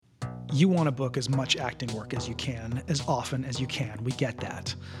You want to book as much acting work as you can, as often as you can. We get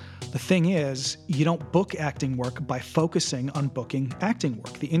that. The thing is, you don't book acting work by focusing on booking acting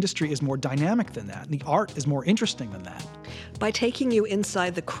work. The industry is more dynamic than that, and the art is more interesting than that. By taking you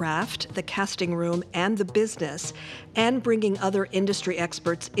inside the craft, the casting room, and the business, and bringing other industry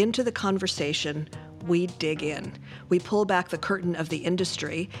experts into the conversation, we dig in. We pull back the curtain of the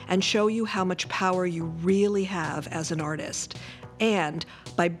industry and show you how much power you really have as an artist. And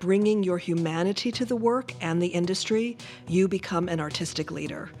by bringing your humanity to the work and the industry, you become an artistic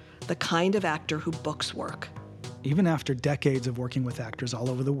leader, the kind of actor who books work. Even after decades of working with actors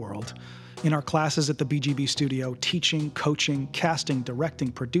all over the world, in our classes at the BGB studio, teaching, coaching, casting,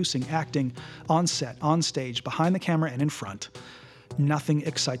 directing, producing, acting, on set, on stage, behind the camera, and in front, nothing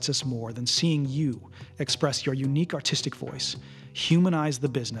excites us more than seeing you express your unique artistic voice, humanize the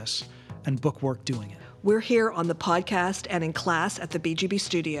business, and book work doing it. We're here on the podcast and in class at the BGB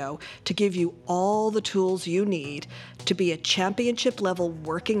studio to give you all the tools you need to be a championship-level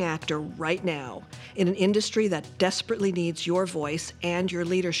working actor right now in an industry that desperately needs your voice and your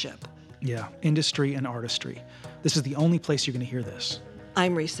leadership. Yeah, industry and artistry. This is the only place you're going to hear this.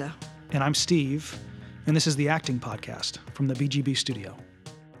 I'm Risa. And I'm Steve, and this is the Acting Podcast from the BGB studio.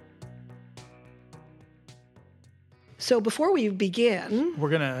 So before we begin... We're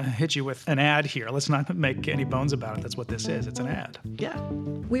going to hit you with an ad here. Let's not make any bones about it. That's what this is. It's an ad. Yeah.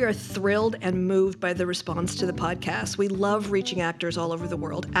 We are thrilled and moved by the response to the podcast. We love reaching actors all over the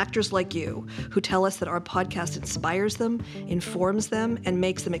world, actors like you, who tell us that our podcast inspires them, informs them, and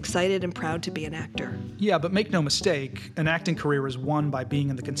makes them excited and proud to be an actor. Yeah, but make no mistake, an acting career is won by being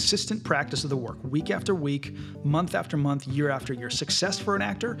in the consistent practice of the work, week after week, month after month, year after year. Success for an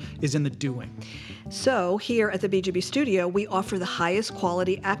actor is in the doing. So here at the BGB studio, we offer the highest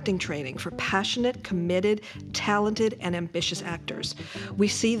quality acting training for passionate, committed, talented, and ambitious actors. We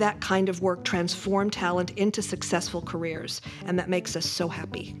see that kind of work transform talent into successful careers, and that makes us so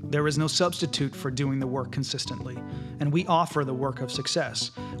happy. There is no substitute for doing the work consistently, and we offer the work of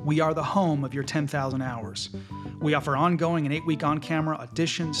success. We are the home of your 10,000 hours. We offer ongoing and 8-week on-camera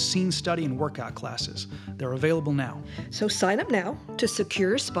auditions, scene study, and workout classes. They're available now. So sign up now to secure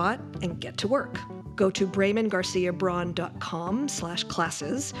your spot and get to work. Go to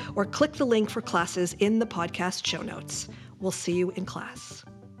BraemonGarciaBraun.com/classes or click the link for classes in the podcast show notes. We'll see you in class.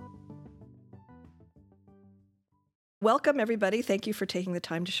 Welcome, everybody. Thank you for taking the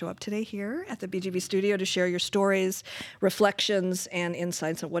time to show up today here at the BGB studio to share your stories, reflections, and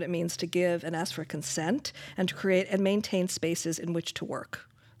insights on what it means to give and ask for consent and to create and maintain spaces in which to work.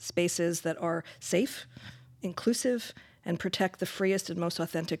 Spaces that are safe, inclusive, and protect the freest and most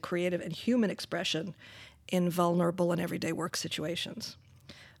authentic creative and human expression in vulnerable and everyday work situations.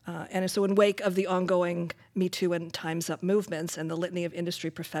 And so in wake of the ongoing Me Too and Time's Up movements and the litany of industry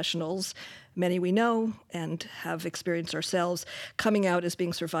professionals, many we know and have experienced ourselves, coming out as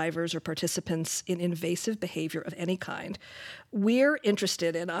being survivors or participants in invasive behavior of any kind, we're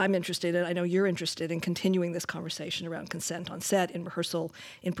interested, and I'm interested, and I know you're interested in continuing this conversation around consent on set, in rehearsal,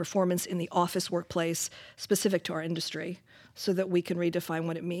 in performance, in the office workplace, specific to our industry, so that we can redefine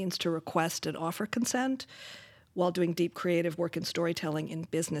what it means to request and offer consent while doing deep creative work in storytelling in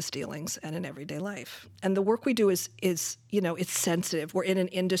business dealings and in everyday life. And the work we do is it's sensitive. We're in an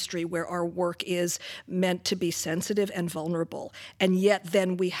industry where our work is meant to be sensitive and vulnerable. And yet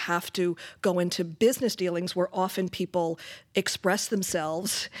then we have to go into business dealings where often people express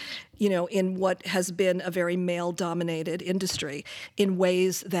themselves, in what has been a very male-dominated industry in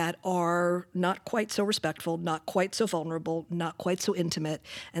ways that are not quite so respectful, not quite so vulnerable, not quite so intimate.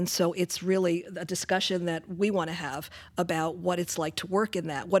 And so it's really a discussion that we want to have about what it's like to work in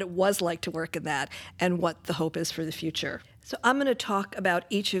that, what it was like to work in that, and what the hope is for the future. So I'm going to talk about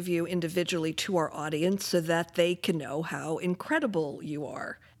each of you individually to our audience so that they can know how incredible you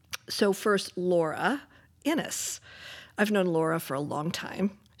are. So first, Laura Innes. I've known Laura for a long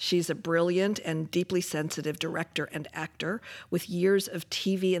time. She's a brilliant and deeply sensitive director and actor with years of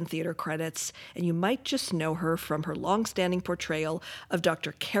TV and theater credits, and you might just know her from her long-standing portrayal of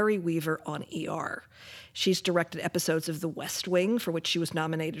Dr. Carrie Weaver on ER. She's directed episodes of The West Wing, for which she was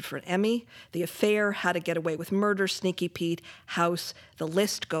nominated for an Emmy, The Affair, How to Get Away with Murder, Sneaky Pete, House. The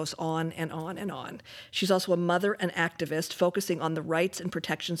list goes on and on and on. She's also a mother and activist focusing on the rights and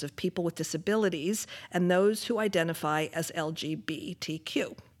protections of people with disabilities and those who identify as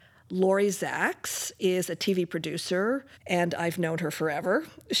LGBTQ. Lori Zacks is a TV producer, and I've known her forever.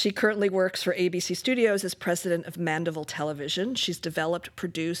 She currently works for ABC Studios as president of Mandeville Television. She's developed,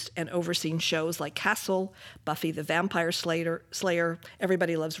 produced, and overseen shows like Castle, Buffy the Vampire Slayer,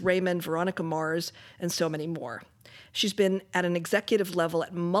 Everybody Loves Raymond, Veronica Mars, and so many more. She's been at an executive level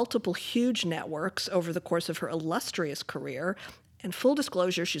at multiple huge networks over the course of her illustrious career. And full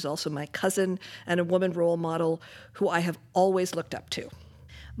disclosure, she's also my cousin and a woman role model who I have always looked up to.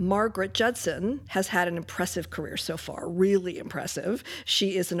 Margaret Judson has had an impressive career so far, really impressive.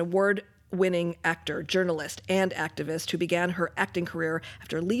 She is an award-winning actor, journalist, and activist who began her acting career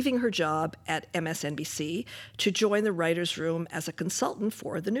after leaving her job at MSNBC to join the writer's room as a consultant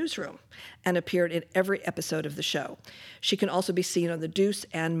for The Newsroom and appeared in every episode of the show. She can also be seen on The Deuce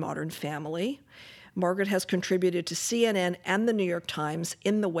and Modern Family. Margaret has contributed to CNN and The New York Times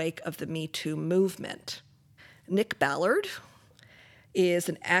in the wake of the Me Too movement. Nick Ballard is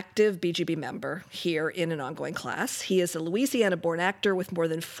an active BGB member here in An Ongoing Class. He is a Louisiana-born actor with more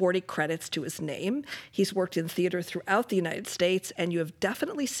than 40 credits to his name. He's worked in theater throughout the United States, and you have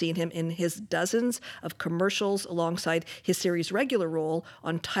definitely seen him in his dozens of commercials alongside his series' regular role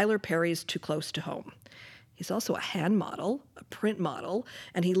on Tyler Perry's Too Close to Home. He's also a hand model, a print model,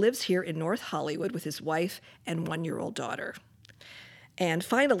 and he lives here in North Hollywood with his wife and one-year-old daughter. And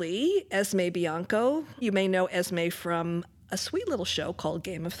finally, Esme Bianco. You may know Esme from a sweet little show called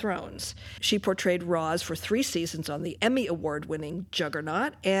Game of Thrones. She portrayed Roz for 3 seasons on the Emmy Award-winning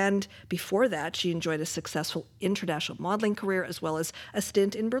Juggernaut, and before that, she enjoyed a successful international modeling career as well as a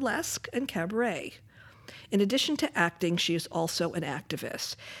stint in burlesque and cabaret. In addition to acting, she is also an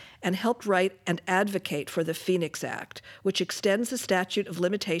activist and helped write and advocate for the Phoenix Act, which extends the statute of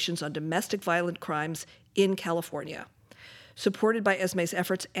limitations on domestic violent crimes in California. Supported by Esme's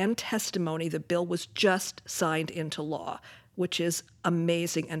efforts and testimony, the bill was just signed into law, which is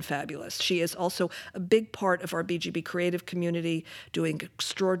amazing and fabulous. She is also a big part of our BGB creative community, doing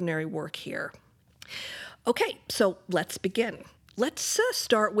extraordinary work here. Okay, so let's begin. Let's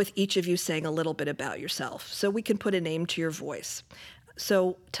start with each of you saying a little bit about yourself so we can put a name to your voice.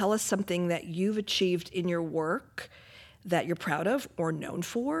 So tell us something that you've achieved in your work that you're proud of or known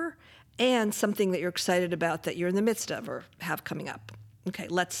for, and something that you're excited about that you're in the midst of or have coming up. Okay,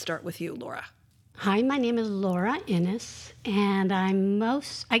 let's start with you, Laura. Hi, my name is Laura Innes, and I'm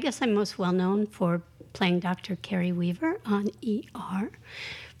most well known for playing Dr. Carrie Weaver on ER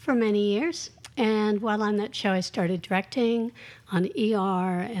for many years. And while on that show, I started directing on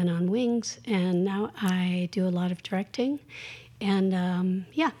ER and on Wings, and now I do a lot of directing. And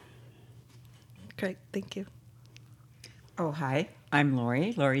yeah. Great, thank you. Oh, hi. I'm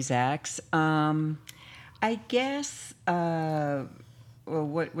Lori Zacks. I guess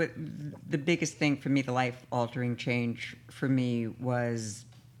what the biggest thing for me, the life-altering change for me, was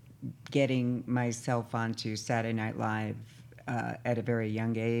getting myself onto Saturday Night Live at a very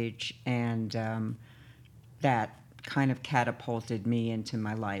young age, and that kind of catapulted me into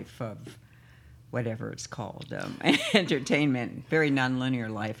my life of whatever it's called, entertainment, very nonlinear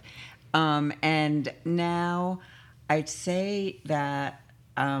life. And now I'd say that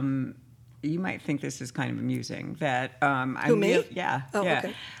you might think this is kind of amusing, that Who, me? Yeah.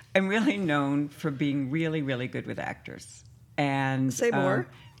 Okay. I'm really known for being really, really good with actors. And say more.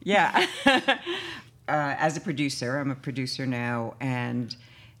 Yeah. As a producer, I'm a producer now, and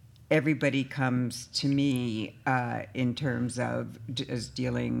everybody comes to me in terms of just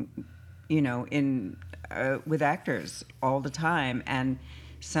dealing, with actors all the time. And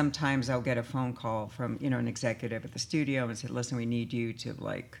sometimes I'll get a phone call from, an executive at the studio and say, listen, we need you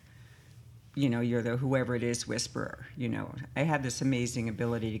to, you're the whoever it is whisperer. I have this amazing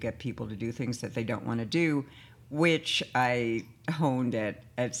ability to get people to do things that they don't want to do, which I honed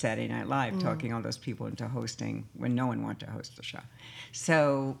at Saturday Night Live, talking all those people into hosting when no one wanted to host the show.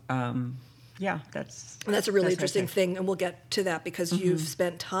 So, that's a really interesting thing, and we'll get to that because you've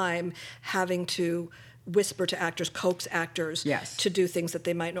spent time having to whisper to actors, coax actors to do things that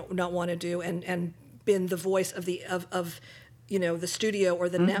they might not want to do, and been the voice of the studio or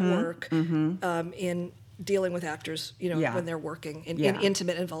the network in dealing with actors, when they're working in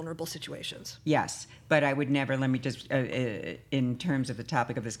intimate and vulnerable situations. Yes, but I would never, let me just, in terms of the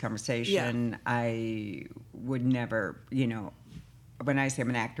topic of this conversation, I would never, when I say I'm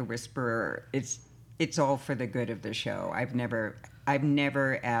an actor whisperer, it's all for the good of the show. I've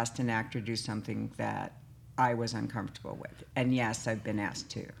never asked an actor to do something that I was uncomfortable with. And yes, I've been asked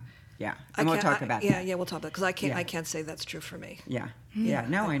to. Yeah, and we'll talk about that. Yeah, we'll talk about it, because I can't say that's true for me. Yeah, yeah,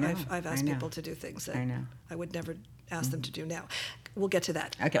 no, I know. I've asked people to do things that I would never ask them to do now. We'll get to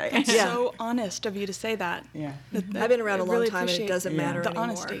that. Okay. It's so honest of you to say that. Yeah. I've been around a long time, and it doesn't matter anymore. The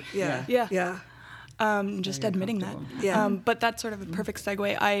honesty. Yeah. Just admitting that. Yeah. But that's sort of a perfect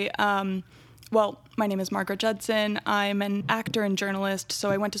segue. Well, my name is Margaret Judson. I'm an actor and journalist, so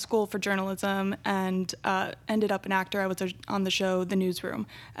I went to school for journalism and ended up an actor. I was on the show The Newsroom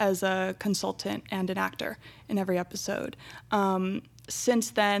as a consultant and an actor in every episode.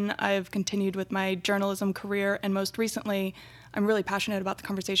 Since then, I've continued with my journalism career, and most recently, I'm really passionate about the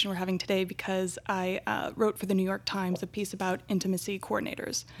conversation we're having today because I wrote for the New York Times a piece about intimacy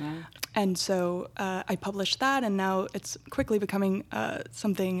coordinators. Wow. And so I published that, and now it's quickly becoming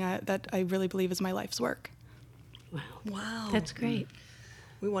something that I really believe is my life's work. Wow. That's great.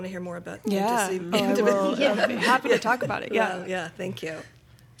 We want to hear more about intimacy. I will. I'll be happy to talk about it. Yeah. Yeah, thank you.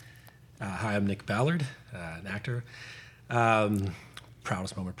 Hi, I'm Nick Ballard, an actor.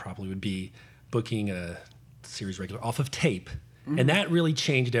 Proudest moment probably would be booking a series regular off of tape. And that really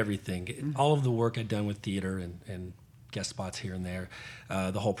changed everything. All of the work I'd done with theater and guest spots here and there,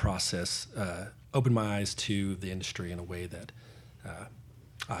 the whole process opened my eyes to the industry in a way that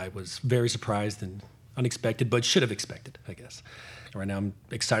I was very surprised and unexpected, but should have expected, I guess. Right now I'm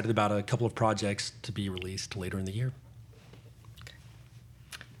excited about a couple of projects to be released later in the year.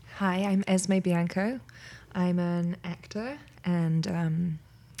 Hi, I'm Esme Bianco. I'm an actor and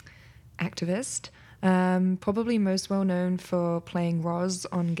activist. Probably most well known for playing Roz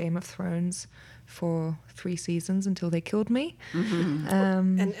on Game of Thrones for 3 seasons until they killed me.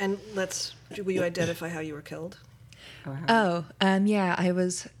 And will you identify how you were killed? Yeah, I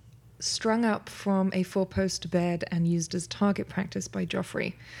was strung up from a 4-post bed and used as target practice by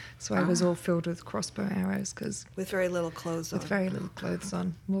Joffrey. So I was all filled with crossbow arrows with very little clothes on. With very little clothes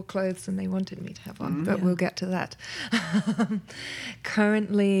on. More clothes than they wanted me to have on, but we'll get to that.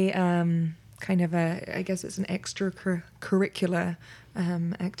 Currently, kind of I guess it's an extracurricular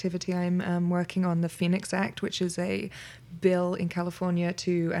activity. I'm working on the Phoenix Act, which is a bill in California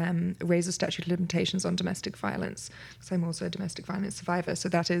to raise the statute of limitations on domestic violence, because I'm also a domestic violence survivor. So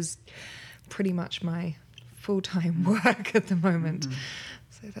that is pretty much my full-time work at the moment.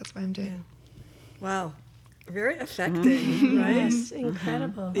 So that's what I'm doing. Yeah. Wow. Very affecting, right? Yes,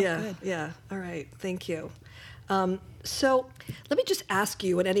 incredible. Yeah. All right. Thank you. So let me just ask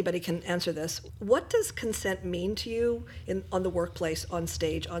you, and anybody can answer this, what does consent mean to you on the workplace, on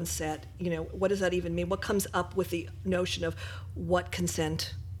stage, on set? What does that even mean? What comes up with the notion of what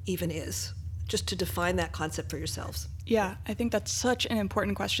consent even is? Just to define that concept for yourselves. Yeah, I think that's such an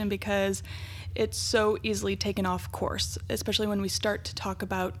important question because it's so easily taken off course, especially when we start to talk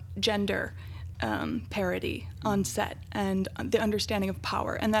about gender parity on set and the understanding of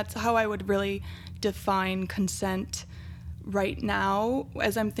power. And that's how I would really define consent right now,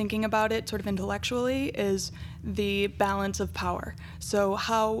 as I'm thinking about it sort of intellectually, is the balance of power. So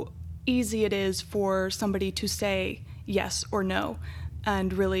how easy it is for somebody to say yes or no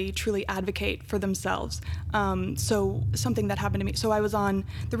and really truly advocate for themselves. So something that happened to me. So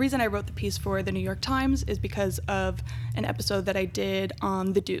the reason I wrote the piece for the New York Times is because of an episode that I did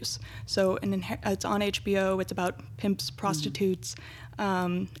on The Deuce. So it's on HBO. It's about pimps, prostitutes,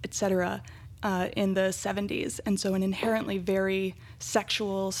 etc. In the 70s. And so an inherently very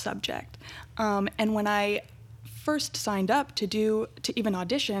sexual subject. And when I first signed up to even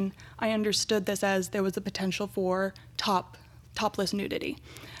audition, I understood this as there was the potential for topless nudity.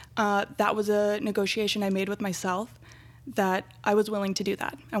 That was a negotiation I made with myself that I was willing to do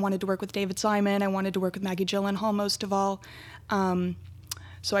that. I wanted to work with David Simon. I wanted to work with Maggie Gyllenhaal most of all.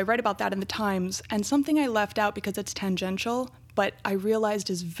 So I write about that in the Times. And something I left out because it's tangential, but I realized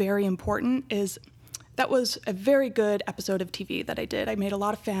is very important, is that was a very good episode of TV that I did. I made a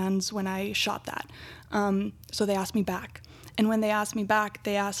lot of fans when I shot that. So they asked me back. And when they asked me back,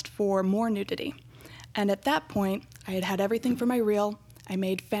 they asked for more nudity. And at that point, I had everything for my reel. I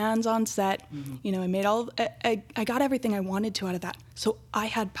made fans on set. I made I got everything I wanted to out of that. So I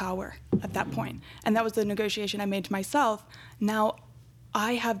had power at that point. And that was the negotiation I made to myself. Now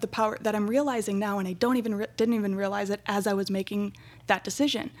I have the power that I'm realizing now, and I didn't even realize it as I was making that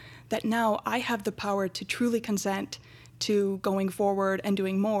decision, that now I have the power to truly consent to going forward and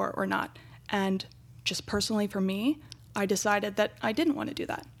doing more or not. And just personally for me, I decided that I didn't want to do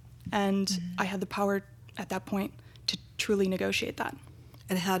that. And I had the power at that point to truly negotiate that.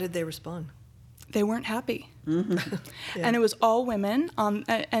 And how did they respond? They weren't happy. And it was all women.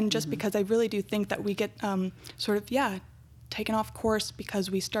 And just because I really do think that we get taken off course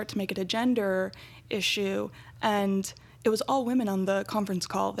because we start to make it a gender issue. And it was all women on the conference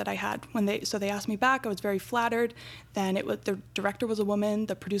call that I had. So they asked me back. I was very flattered. Then the director was a woman.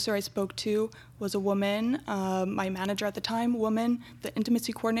 The producer I spoke to was a woman. My manager at the time, woman. The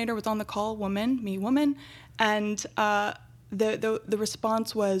intimacy coordinator was on the call, woman, me, woman. And the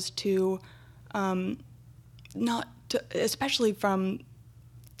response was to not to, especially from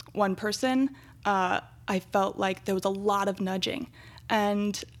one person, I felt like there was a lot of nudging,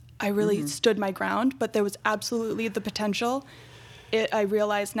 and I really stood my ground, but there was absolutely the potential. I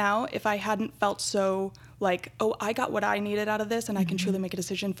realize now, if I hadn't felt so like, oh, I got what I needed out of this, and I can truly make a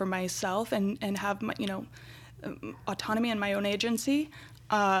decision for myself and have my, autonomy and my own agency,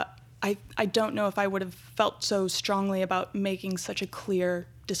 I don't know if I would have felt so strongly about making such a clear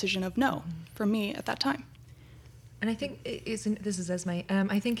decision of no for me at that time. And I think this is Esme.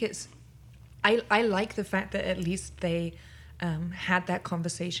 I think I like the fact that at least they had that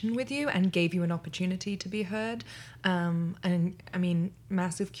conversation with you and gave you an opportunity to be heard. And I mean,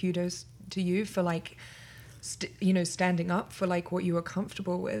 massive kudos to you for like, standing up for like what you were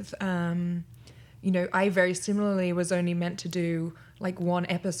comfortable with. I very similarly was only meant to do like one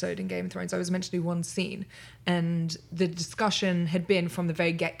episode in Game of Thrones. I was meant to do one scene, and the discussion had been from the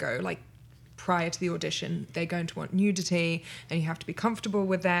very get-go, like prior to the audition, they're going to want nudity and you have to be comfortable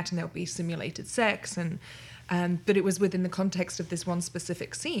with that, and there'll be simulated sex, and but it was within the context of this one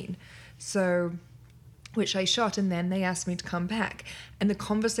specific scene, which I shot, and then they asked me to come back. And the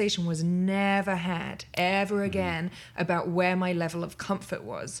conversation was never had ever again about where my level of comfort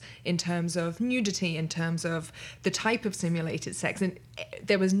was in terms of nudity, in terms of the type of simulated sex. And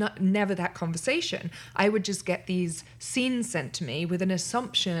there was never that conversation. I would just get these scenes sent to me with an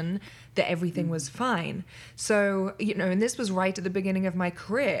assumption that everything was fine. So, and this was right at the beginning of my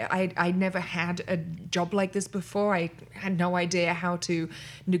career. I'd never had a job like this before. I had no idea how to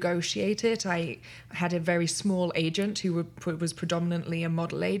negotiate it. I had a very small agent who was predominantly a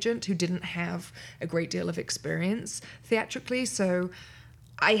model agent who didn't have a great deal of experience theatrically. So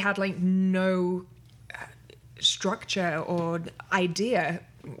I had like no structure or idea,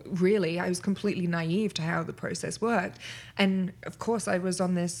 really. I was completely naive to how the process worked. And of course I was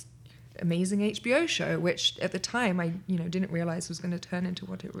on this amazing HBO show, which at the time I didn't realize was going to turn into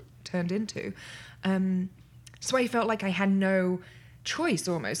what it turned into. So I felt like I had no choice,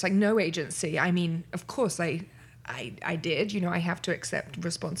 almost like no agency. I mean, of course I did, I have to accept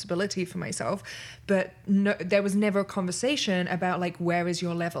responsibility for myself, but no, there was never a conversation about like, where is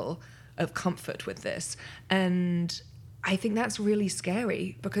your level of comfort with this? And I think that's really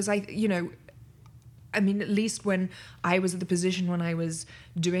scary, because at least when I was at the position when I was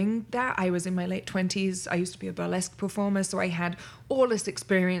doing that, I was in my late 20s. I used to be a burlesque performer, so I had all this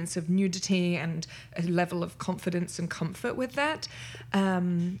experience of nudity and a level of confidence and comfort with that.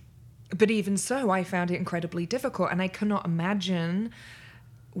 But even so, I found it incredibly difficult, and I cannot imagine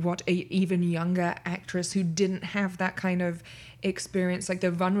what a even younger actress who didn't have that kind of experience, like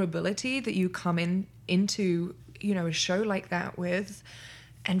the vulnerability that you come into a show like that with,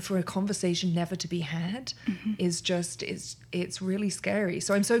 and for a conversation never to be had is just, it's really scary.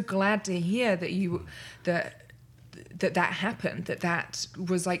 So I'm so glad to hear that that happened, that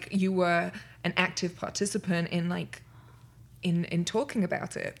was like you were an active participant in like in talking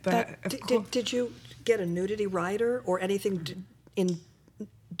about it. But did you get a nudity rider or anything in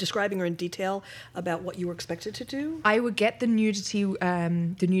describing or in detail about what you were expected to do? I would get the nudity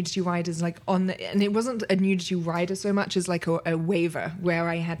riders like on the, and it wasn't a nudity rider so much as like a waiver where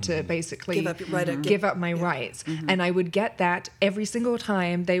I had to basically give up my rights. And I would get that every single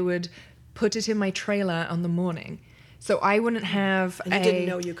time they would put it in my trailer on the morning. So I wouldn't have. And you didn't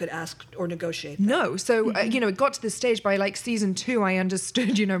know you could ask or negotiate that. No. So, it got to the stage by like season 2, I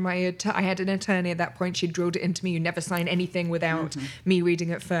understood, I had an attorney at that point. She drilled it into me. You never sign anything without me reading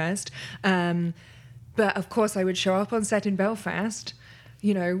it first. But of course, I would show up on set in Belfast,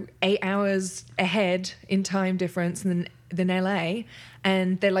 8 hours ahead in time difference than LA.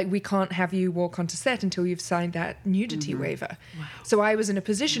 And they're like, we can't have you walk onto set until you've signed that nudity waiver. Wow. So I was in a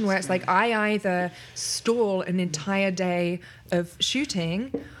position where it's like, I either stall an entire day of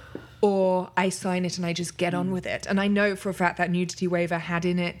shooting or I sign it and I just get on with it. And I know for a fact that nudity waiver had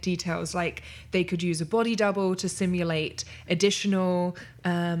in it details like they could use a body double to simulate additional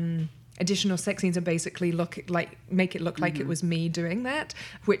sex scenes and basically make it look like it was me doing that,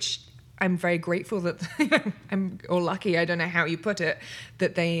 which I'm very grateful that or lucky, I don't know how you put it,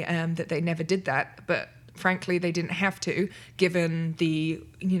 that they never did that. But frankly, they didn't have to, given the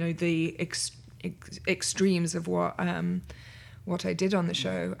extremes of what I did on the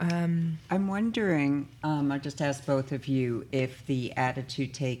show. I'm wondering, I'll just ask both of you, if the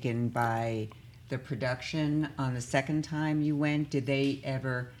attitude taken by the production on the second time you went, did you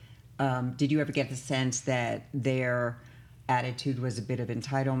ever get the sense that their attitude was a bit of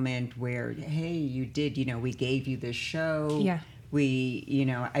entitlement where, hey, you did, we gave you this show. Yeah.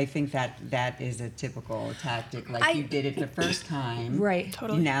 I think that is a typical tactic. Like you did it the first time. Right.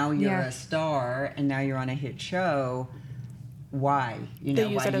 Totally. Now you're a star and now you're on a hit show. why, They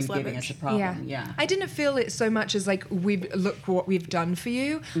use why it are as you giving leverage. us a problem? Yeah. I didn't feel it so much as like, look what we've done for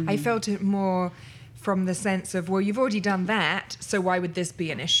you. I felt it more from the sense of, well, you've already done that, so why would this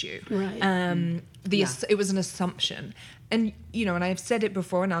be an issue? Right. It was an assumption. And, and I've said it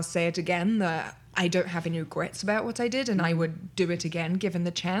before and I'll say it again, that I don't have any regrets about what I did and I would do it again given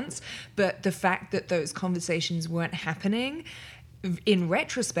the chance. But the fact that those conversations weren't happening, in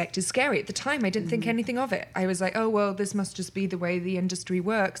retrospect, is scary. At the time, I didn't think anything of it. I was like, oh, well, this must just be the way the industry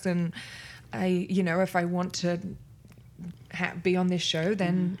works. And if I want to be on this show,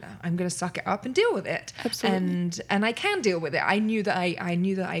 then I'm going to suck it up and deal with it. Absolutely. And I can deal with it. I knew that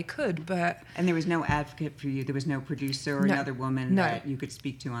I could, but And there was no advocate for you. There was no producer or No. another woman No. that you could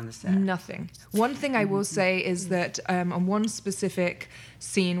speak to on the set. nothing. One thing I will say is that on one specific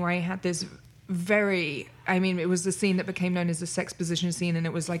scene where I had this it was the scene that became known as the sex position scene, and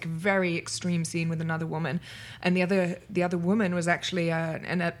it was like a very extreme scene with another woman, and the other woman was actually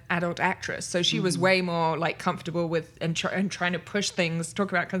an adult actress, so she was way more like comfortable with and trying to push things.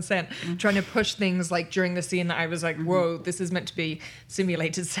 Talk about consent, trying to push things like during the scene that I was like, whoa, this is meant to be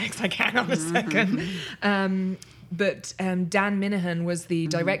simulated sex. Like, hang on a second. But Dan Minahan was the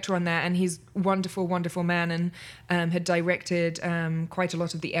director on that, and he's a wonderful, wonderful man, and had directed quite a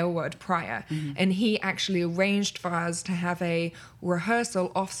lot of the L Word prior. And he actually arranged for us to have a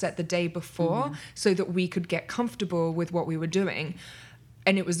rehearsal offset the day before so that we could get comfortable with what we were doing.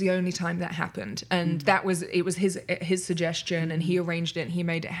 And it was the only time that happened. And it was his suggestion, and he arranged it, and he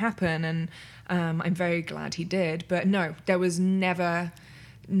made it happen. And I'm very glad he did. But no, there was never...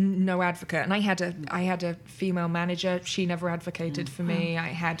 no advocate. And I had a female manager. She never advocated for me. I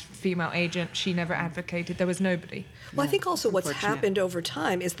had female agent. She never advocated. There was nobody. Well, I think also what's happened over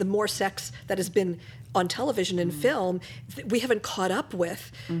time is the more sex that has been on television and film, we haven't caught up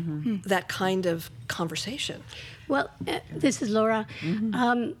with that kind of conversation. Well, this is Laura.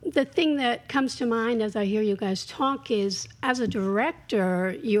 The thing that comes to mind as I hear you guys talk is, as a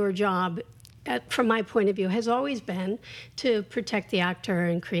director, your job, from my point of view, has always been to protect the actor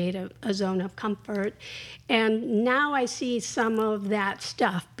and create a zone of comfort. And now I see some of that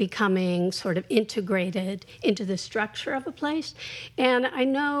stuff becoming sort of integrated into the structure of a place. And I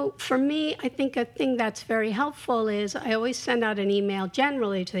know, for me, I think a thing that's very helpful is I always send out an email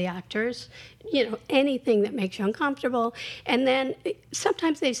generally to the actors, anything that makes you uncomfortable. And then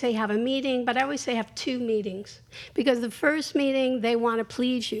sometimes they say have a meeting, but I always say have 2 meetings. Because the first meeting, they want to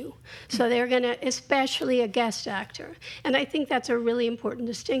please you. So they're going to, especially a guest actor. And I think that's a really important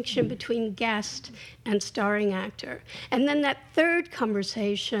distinction between guest and starring actor. And then that third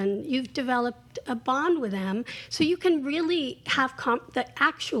conversation, you've developed a bond with them, so you can really have the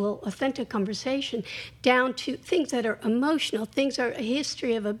actual authentic conversation down to things that are emotional, things that are a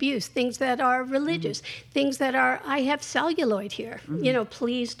history of abuse, things that are religious, things that are, I have celluloid here,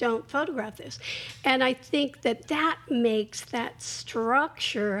 please don't photograph this. And I think that makes that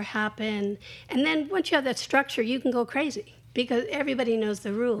structure happen. And then once you have that structure, you can go crazy, because everybody knows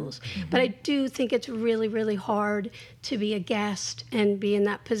the rules. But I do think it's really, really hard to be a guest and be in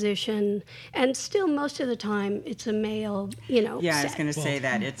that position. And still, most of the time, it's a male, Yeah, I was set. going to say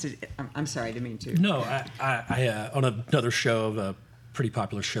that. I'm sorry, I didn't mean to. No, I on another show of a pretty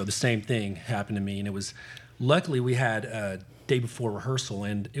popular show, the same thing happened to me, and it was, luckily we had a day before rehearsal,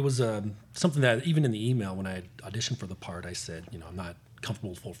 and it was something that even in the email when I auditioned for the part, I said, I'm not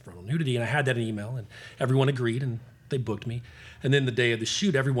comfortable with full frontal nudity, and I had that in email, and everyone agreed, and they booked me. And then the day of the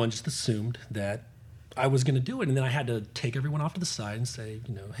shoot, everyone just assumed that I was going to do it, and then I had to take everyone off to the side and say,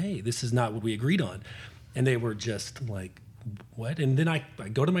 hey, this is not what we agreed on. And they were just like, what? And then I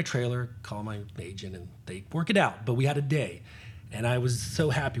go to my trailer, call my agent, and they work it out. But we had a day, and I was so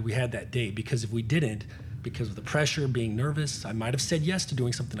happy we had that day, because if we didn't, because of the pressure, being nervous, I might have said yes to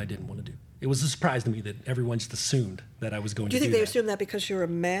doing something I didn't want to do. It was a surprise to me that everyone just assumed that I was going to do that. Do you think they assumed that because you're a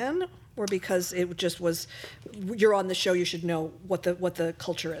man, or because it just was, you're on the show, you should know what the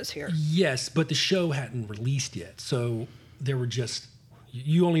culture is here? Yes, but the show hadn't released yet, so there were just,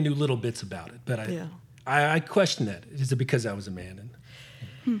 you only knew little bits about it. But I questioned that. Is it because I was a man?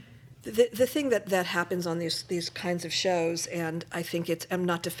 The thing that happens on these kinds of shows, and I think I'm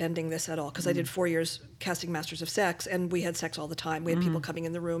not defending this at all, because I did 4 years casting Masters of Sex, and we had sex all the time. We had people coming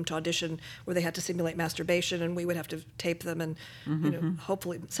in the room to audition where they had to simulate masturbation, and we would have to tape them, and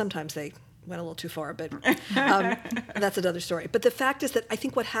hopefully sometimes they went a little too far, but that's another story. But the fact is that I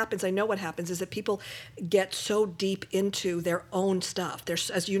think I know what happens is that people get so deep into their own stuff. There's,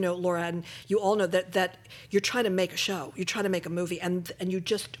 as you know, Laura, and you all know that you're trying to make a show, you're trying to make a movie, and you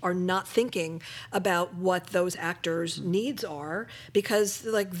just are not thinking about what those actors' needs are, because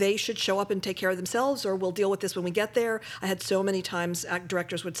like they should show up and take care of themselves, or we'll deal with this when we get there. I had so many times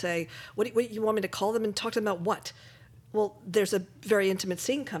directors would say, what you want me to call them and talk to them about what? Well, there's a very intimate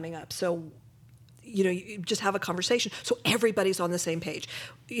scene coming up, so you just have a conversation so everybody's on the same page.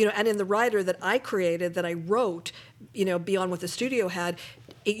 And in the rider that I created, that I wrote, beyond what the studio had,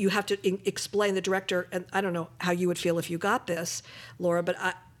 you have to explain the director, and I don't know how you would feel if you got this, Laura, but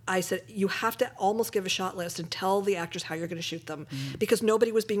I said, you have to almost give a shot list and tell the actors how you're going to shoot them, because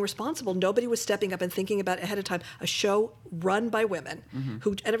nobody was being responsible. Nobody was stepping up and thinking about ahead of time a show run by women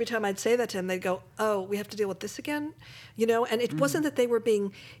who, and every time I'd say that to them, they'd go, oh, we have to deal with this again? And it wasn't that they were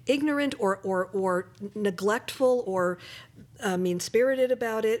being ignorant or neglectful or mean-spirited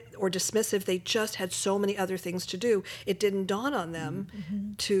about it or dismissive. They just had so many other things to do. It didn't dawn on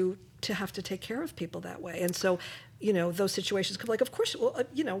them to have to take care of people that way. And so, those situations come, like, of course, well,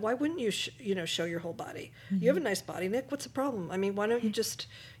 why wouldn't you, show your whole body? You have a nice body, Nick. What's the problem? I mean, why don't you just,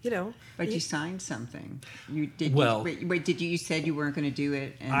 But you signed something. You said you weren't going to do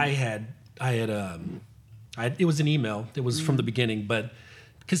it. And it was an email. It was from the beginning, but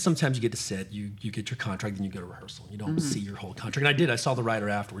because sometimes you get to set, you get your contract, then you go to rehearsal. You don't see your whole contract. And I did. I saw the writer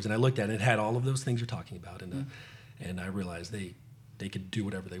afterwards, and I looked at it. It had all of those things you're talking about, and I realized they could do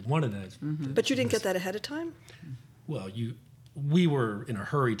whatever they wanted. But you didn't get that ahead of time? Well, we were in a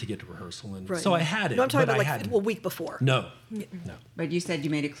hurry to get to rehearsal, and so I had it. No, I'm talking about a week before. No. But you said you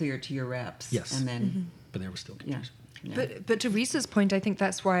made it clear to your reps. Yes. And then, but they were still confused. Yeah. But to Risa's point, I think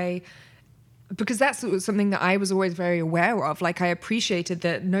that's why, because that's something that I was always very aware of. Like, I appreciated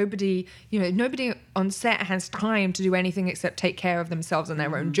that nobody on set has time to do anything except take care of themselves and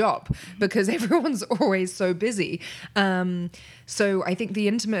their own job, because everyone's always so busy. So I think the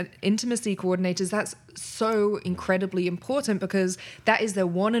intimacy coordinators, that's so incredibly important, because that is their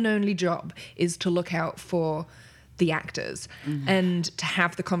one and only job, is to look out for the actors and to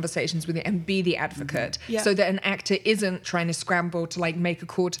have the conversations with it and be the advocate, so that an actor isn't trying to scramble to like make a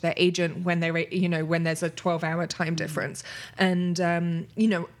call to their agent when when there's a 12-hour time difference. And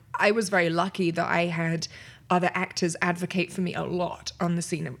I was very lucky that I had other actors advocate for me a lot on the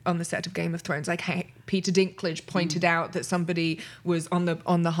set of Game of Thrones. Like, Peter Dinklage pointed out that somebody was on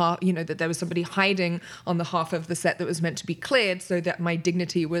the half, that there was somebody hiding on the half of the set that was meant to be cleared, so that my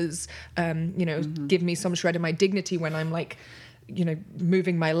dignity was, give me some shred of my dignity when I'm like,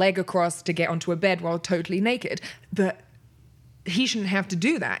 moving my leg across to get onto a bed while totally naked. But he shouldn't have to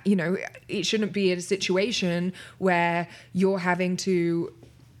do that. It shouldn't be a situation where you're having to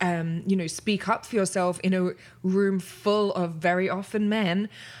speak up for yourself in a room full of very often men,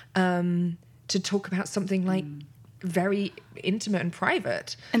 to talk about something like very intimate and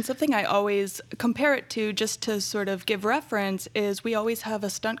private. And something I always compare it to, just to sort of give reference, is we always have a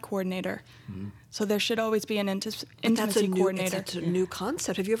stunt coordinator. So there should always be an intimacy coordinator. That's a new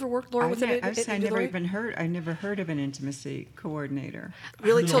concept. Have you ever worked, Laura, with it? I've never heard of an intimacy coordinator.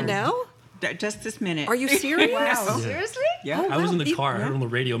 Really, till now? Just this minute. Are you serious? Wow. Seriously? Yeah. I was in the car. I heard on the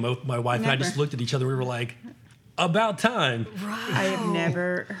radio. My wife and I just looked at each other. We were like, about time. Right. I have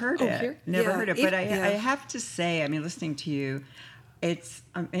never heard it. Never heard it. But I have to say, listening to you, it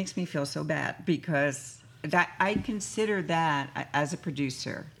makes me feel so bad, because that I consider that as a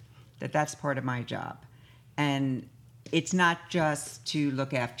producer, that's part of my job. And it's not just to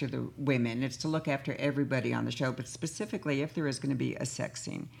look after the women. It's to look after everybody on the show. But specifically, if there is going to be a sex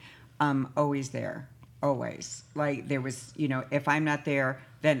scene, I'm always there. Always. Like, there was, if I'm not there,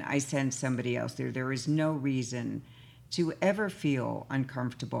 then I send somebody else there. There is no reason to ever feel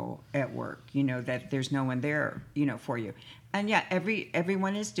uncomfortable at work, that there's no one there, for you. And yeah,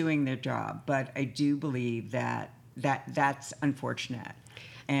 everyone is doing their job, but I do believe that's unfortunate.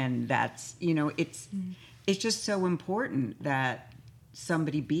 And that's, it's just so important that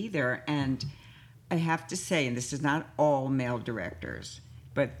somebody be there. And I have to say, and this is not all male directors,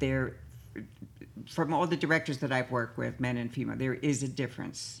 but from all the directors that I've worked with, men and female, there is a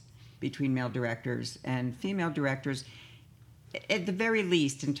difference between male directors and female directors, at the very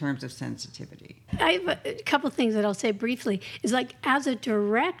least in terms of sensitivity. I have a couple things that I'll say briefly. Is like, as a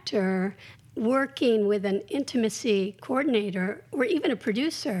director, working with an intimacy coordinator or even a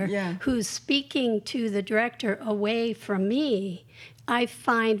producer who's speaking to the director away from me, I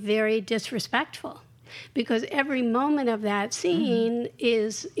find very disrespectful. because every moment of that scene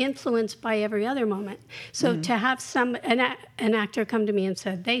is influenced by every other moment. So to have an actor come to me and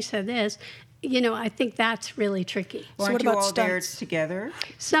they said this, I think that's really tricky. Well, So aren't what you about all there stunts? together?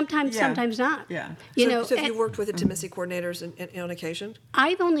 Sometimes, Yeah. sometimes not. Yeah. So have you worked with intimacy coordinators on occasion?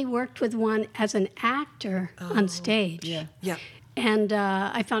 I've only worked with one as an actor on stage. Yeah. And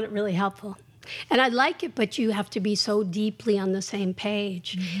I found it really helpful. And I like it, but you have to be so deeply on the same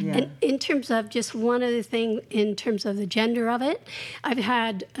page. Yeah. And in terms of just one other thing, in terms of the gender of it, I've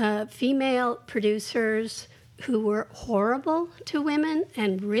had female producers who were horrible to women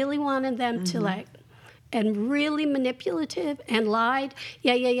and really wanted them to and really manipulative and lied.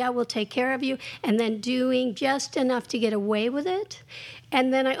 Yeah, we'll take care of you. And then doing just enough to get away with it.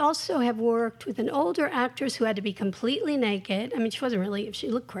 And then I also have worked with an older actress who had to be completely naked. I mean, she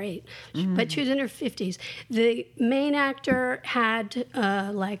looked great, but she was in her 50s. The main actor had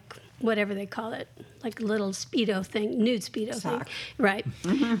whatever they call it, like a little Speedo thing, nude Speedo sock. thing. Right.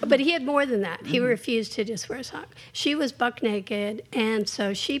 But he had more than that. He refused to just wear a sock. She was buck naked, and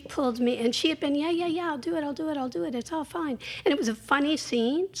so she pulled me, and she had been, I'll do it, it's all fine. And it was a funny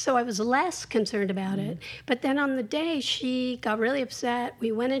scene, so I was less concerned about it. But then on the day, she got really upset.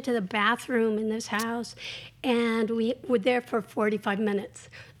 We went into the bathroom in this house, and we were there for 45 minutes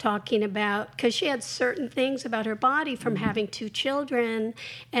talking about, because she had certain things about her body from having 2 children,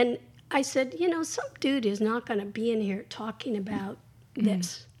 and I said, some dude is not going to be in here talking about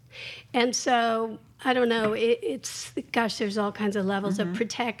this. And so, I don't know, there's all kinds of levels of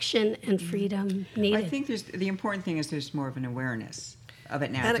protection and freedom needed. I think the important thing is there's more of an awareness of it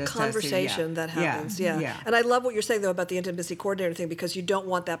now. And a just conversation that happens, yeah. And I love what you're saying, though, about the intimacy coordinator thing, because you don't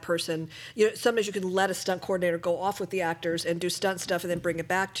want that person, sometimes you can let a stunt coordinator go off with the actors and do stunt stuff and then bring it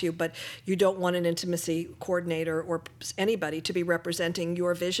back to you, but you don't want an intimacy coordinator or anybody to be representing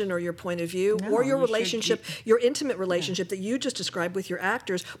your vision or your point of view or your relationship, your intimate relationship that you just described with your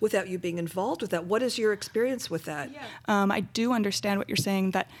actors without you being involved with that. What is your experience with that? I do understand what you're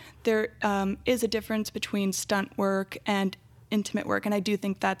saying, that there is a difference between stunt work and intimate work, and I do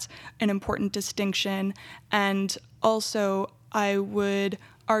think that's an important distinction. And also, I would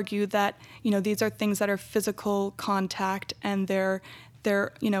argue that these are things that are physical contact, and they're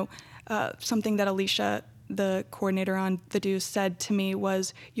something that Alicia, the coordinator on The Deuce, said to me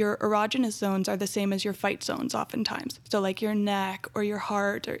was, your erogenous zones are the same as your fight zones oftentimes. So like your neck or your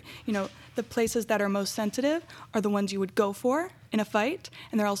heart, or the places that are most sensitive are the ones you would go for in a fight,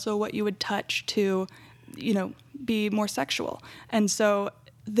 and they're also what you would touch to be more sexual. And so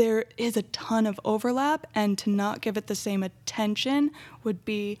there is a ton of overlap, and to not give it the same attention would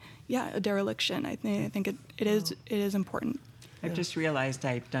be, a dereliction. I think it is important. I've just realized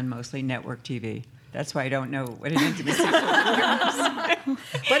I've done mostly network TV. That's why I don't know what an intimacy is.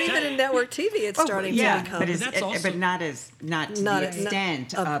 But even in network TV, it's starting to become. But not to the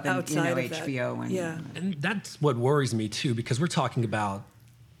extent of outside of HBO. And that's what worries me too, because we're talking about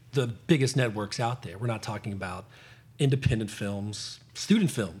the biggest networks out there. We're not talking about independent films, student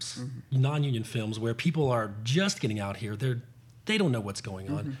films, non-union films, where people are just getting out here. They don't know what's going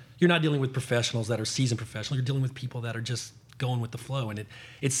on. You're not dealing with professionals that are seasoned professionals. You're dealing with people that are just going with the flow. And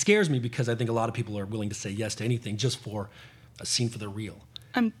it scares me, because I think a lot of people are willing to say yes to anything just for a scene for the reel.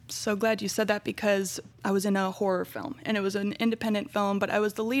 I'm so glad you said that, because I was in a horror film, and it was an independent film, but I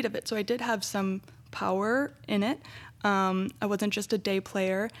was the lead of it, so I did have some power in it. I wasn't just a day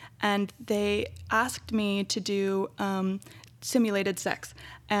player, and they asked me to do simulated sex,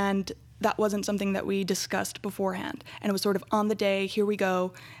 and that wasn't something that we discussed beforehand. And it was sort of on the day, here we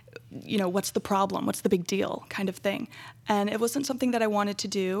go, what's the problem? What's the big deal kind of thing. And it wasn't something that I wanted to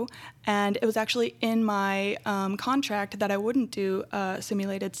do, and it was actually in my contract that I wouldn't do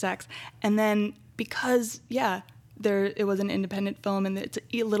simulated sex. And then because, it was an independent film, and it's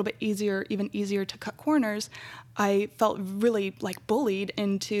a little bit even easier to cut corners, I felt really bullied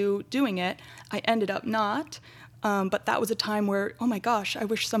into doing it. I ended up not, but that was a time where, oh my gosh, I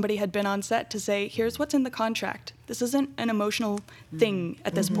wish somebody had been on set to say, here's what's in the contract. This isn't an emotional thing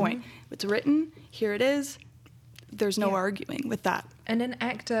at this point. It's written, here it is. There's no arguing with that. And an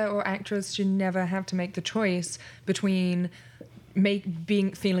actor or actress should never have to make the choice between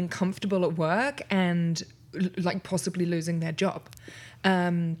feeling comfortable at work and possibly losing their job.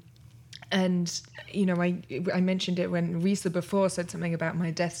 And, I mentioned it when Risa before said something about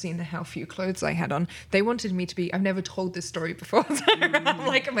my death scene and how few clothes I had on. They wanted me to be, I've never told this story before, so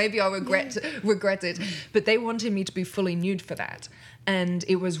I'm maybe I'll regret it. But they wanted me to be fully nude for that. And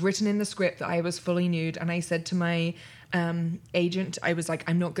it was written in the script that I was fully nude. And I said to my agent, I was like,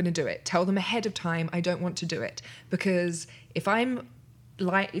 I'm not going to do it. Tell them ahead of time I don't want to do it. Because if I'm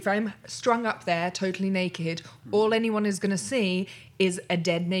if I'm strung up there totally naked, all anyone is going to see is a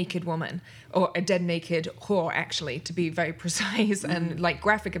dead naked woman, or a dead naked whore, actually, to be very precise and like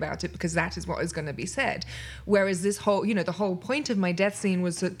graphic about it, because that is what is going to be said. Whereas this whole, the whole point of my death scene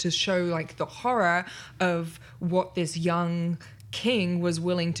was to show like the horror of what this young king was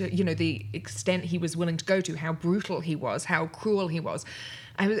willing to, the extent he was willing to go to, how brutal he was, how cruel he was.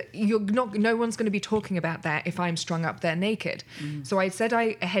 No one's going to be talking about that if I'm strung up there naked. So I said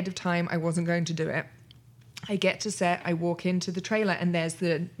ahead of time I wasn't going to do it. I get to set, I walk into the trailer, and there's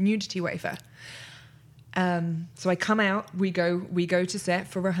the nudity wafer. So I come out, we go to set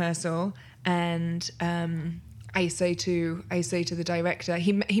for rehearsal, and I say to the director,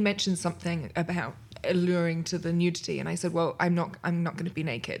 he mentioned something about alluring to the nudity, and I said, well, I'm not going to be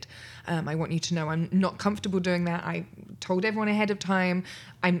naked. I want you to know I'm not comfortable doing that. I told everyone ahead of time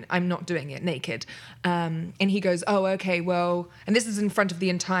I'm not doing it naked. And he goes, oh, okay, well, and this is in front of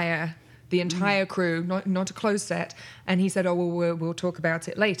the entire crew, not a closed set. And he said, oh, well, we'll talk about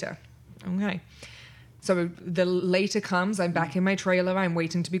it later. Okay. So the later comes, I'm back in my trailer, I'm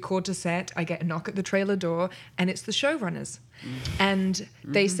waiting to be called to set, I get a knock at the trailer door, and it's the showrunners. And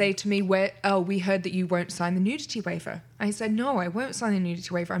they say to me, we heard that you won't sign the nudity waiver. I said, no, I won't sign the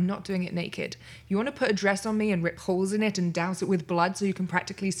nudity waiver, I'm not doing it naked. You want to put a dress on me and rip holes in it and douse it with blood so you can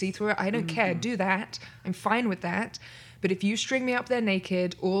practically see through it? I don't care, do that, I'm fine with that. But if you string me up there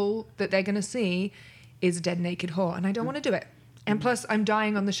naked, all that they're going to see is a dead naked whore, and I don't want to do it. And plus, I'm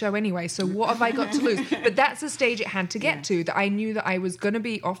dying on the show anyway, so what have I got to lose? But that's the stage it had to get to, that I knew that I was going to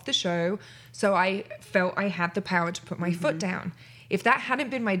be off the show, so I felt I had the power to put my foot down. If that hadn't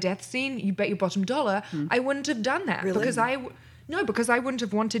been my death scene, you bet your bottom dollar, I wouldn't have done that. Really? Because I wouldn't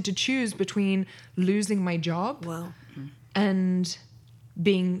have wanted to choose between losing my job and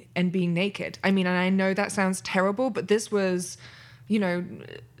being naked. I mean, and I know that sounds terrible, but this was,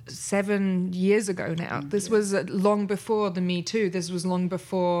 7 years ago now. This was long before the Me Too. This was long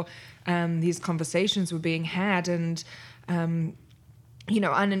before these conversations were being had, and and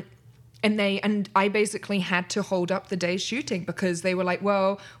I basically had to hold up the day's shooting because they were like,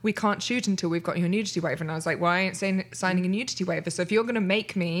 well, we can't shoot until we've got your nudity waiver. And I was like, well, I ain't signing a nudity waiver. So if you're going to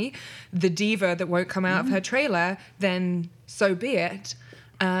make me the diva that won't come out of her trailer, then so be it.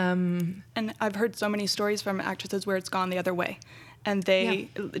 And I've heard so many stories from actresses where it's gone the other way. And they,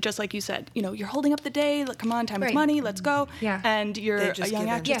 just like you said, you're holding up the day. Like, come on, time is money. Let's go. Yeah. And you're a young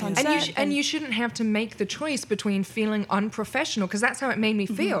actress on set. And you shouldn't have to make the choice between feeling unprofessional, because that's how it made me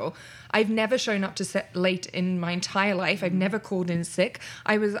feel. I've never shown up to set late in my entire life. I've never called in sick.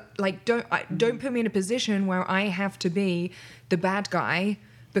 I was like, don't put me in a position where I have to be the bad guy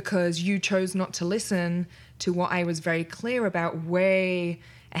because you chose not to listen to what I was very clear about way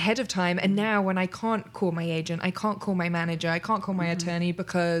ahead of time. And now when I can't call my agent, I can't call my manager, I can't call my attorney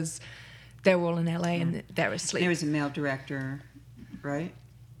because they're all in LA and they're asleep. There was a male director, right?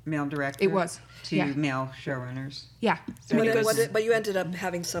 Male director? It was. To male showrunners. Yeah. But you ended up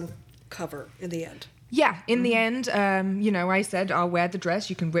having some cover in the end. Yeah, in the end, I said, I'll wear the dress,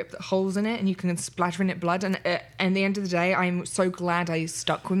 you can rip the holes in it and you can splatter in it blood. And at the end of the day, I'm so glad I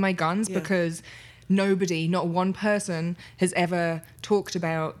stuck with my guns because nobody, not one person, has ever talked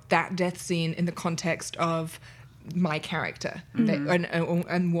about that death scene in the context of my character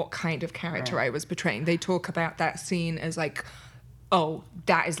and what kind of character I was portraying. They talk about that scene as like, oh,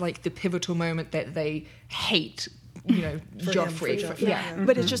 that is like the pivotal moment that they hate, Joffrey.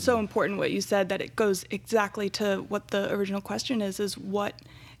 But it's just so important what you said, that it goes exactly to what the original question is what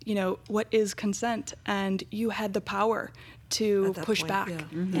is consent? And you had the power to push back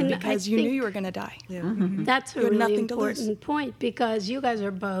because you knew you were going to die. That's a really important point, because you guys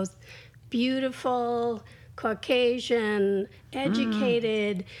are both beautiful, Caucasian,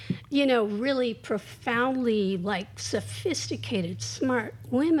 educated, really profoundly sophisticated, smart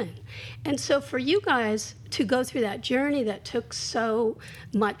women. And so for you guys to go through that journey that took so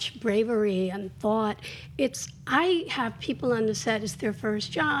much bravery and thought, I have people on the set, it's their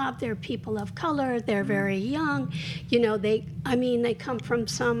first job, they're people of color, they're very young, they come from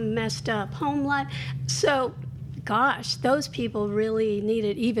some messed up home life. So gosh, those people really need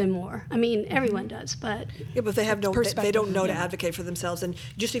it even more. I mean, everyone does, but but they have they don't know to advocate for themselves. And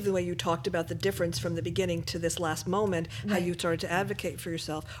just even the way you talked about the difference from the beginning to this last moment, how you started to advocate for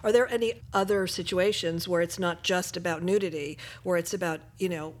yourself. Are there any other situations where it's not just about nudity, where it's about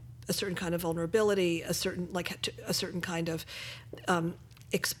a certain kind of vulnerability, a certain kind of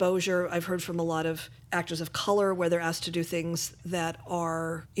exposure. I've heard from a lot of actors of color where they're asked to do things that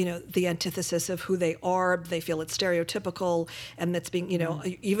are, the antithesis of who they are. They feel it's stereotypical, and that's being,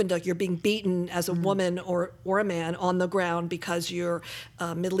 even though you're being beaten as a woman or a man on the ground because you're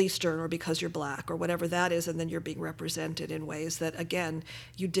Middle Eastern or because you're black or whatever that is, and then you're being represented in ways that, again,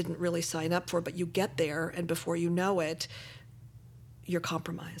 you didn't really sign up for, but you get there, and before you know it, you're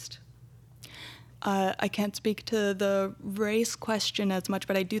compromised. I can't speak to the race question as much,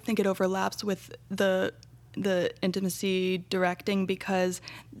 but I do think it overlaps with the intimacy directing, because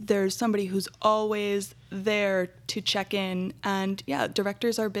there's somebody who's always there to check in, and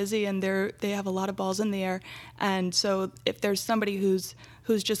directors are busy and they have a lot of balls in the air, and so if there's somebody who's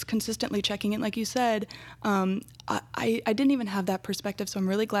just consistently checking in, like you said, I didn't even have that perspective, so I'm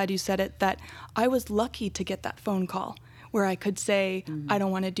really glad you said it, that I was lucky to get that phone call where I could say, I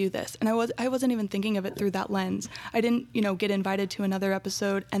don't want to do this. And I wasn't even thinking of it through that lens. I didn't, get invited to another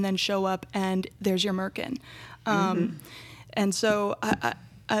episode and then show up and there's your merkin. And so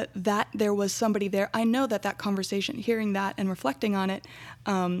that there was somebody there. I know that conversation, hearing that and reflecting on it,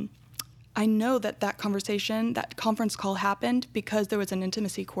 I know that conversation, that conference call happened because there was an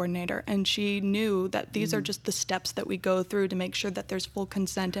intimacy coordinator, and she knew that these are just the steps that we go through to make sure that there's full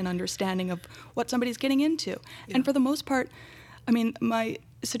consent and understanding of what somebody's getting into. Yeah. And for the most part, I mean, my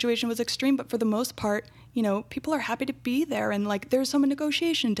situation was extreme, but for the most part, people are happy to be there, and there's some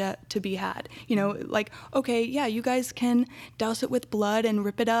negotiation to be had. Okay, yeah, you guys can douse it with blood and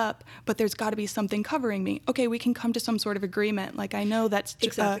rip it up, but there's got to be something covering me. Okay, we can come to some sort of agreement. I know that's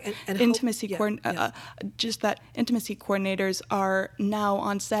exactly. And intimacy just that intimacy coordinators are now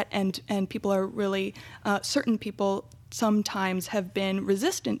on set, and people are really certain people sometimes have been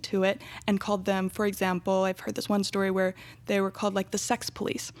resistant to it and called them, for example, I've heard this one story where they were called the sex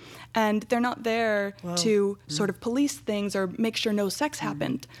police, and they're not there to sort of police things or make sure no sex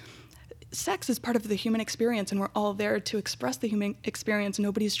happened. Sex is part of the human experience, and we're all there to express the human experience.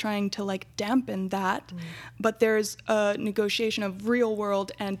 Nobody's trying to dampen that, but there's a negotiation of real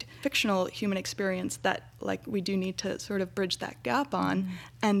world and fictional human experience that we do need to sort of bridge that gap on,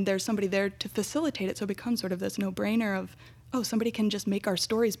 and there's somebody there to facilitate it, so it becomes sort of this no-brainer of, somebody can just make our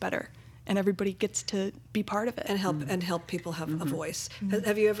stories better, and everybody gets to be part of it. And help people have a voice.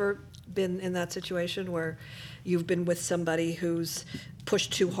 Have you ever been in that situation where you've been with somebody who's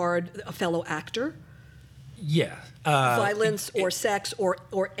pushed too hard, a fellow actor? Yeah. Violence or sex or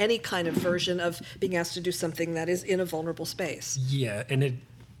any kind of version of being asked to do something that is in a vulnerable space. Yeah, and it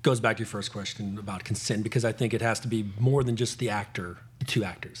goes back to your first question about consent, because I think it has to be more than just the two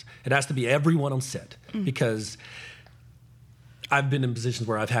actors. It has to be everyone on set, because I've been in positions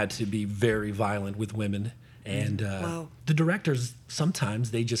where I've had to be very violent with women, and the directors, sometimes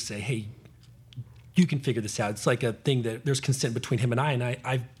they just say, hey, you can figure this out. It's like a thing that there's consent between him and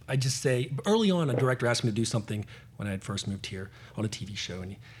I just say, early on, a director asked me to do something when I had first moved here on a TV show,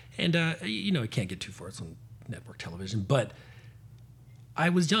 and it can't get too far, it's on network television, but I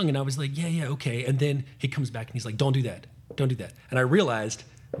was young and I was like, yeah, okay, and then he comes back and he's like, don't do that, and I realized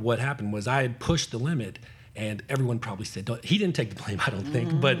what happened was I had pushed the limit. And everyone probably said, he didn't take the blame, I don't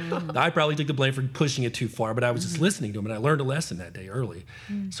think, but I probably took the blame for pushing it too far, but I was just listening to him, and I learned a lesson that day early.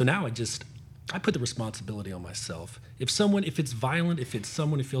 So now I put the responsibility on myself. If it's violent, if it's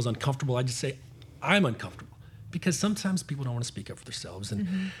someone who feels uncomfortable, I just say, I'm uncomfortable. Because sometimes people don't want to speak up for themselves.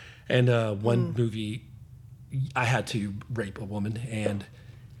 And one movie, I had to rape a woman, and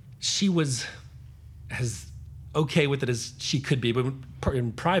she was as okay with it as she could be, but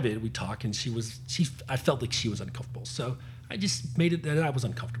in private we talk, and I felt like she was uncomfortable, so I just made it that I was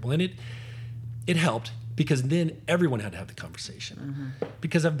uncomfortable, and it helped, because then everyone had to have the conversation.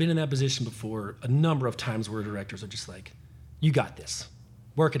 Because I've been in that position before a number of times where directors are just like, you got this,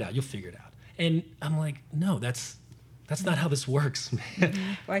 work it out, you'll figure it out, and I'm like, no, that's not how this works. Well,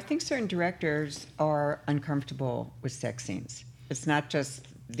 I think certain directors are uncomfortable with sex scenes. It's not just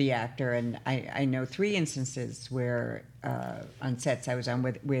the actor, and I know 3 instances where on sets I was on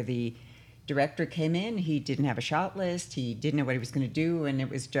where the director came in, he didn't have a shot list, he didn't know what he was going to do, and it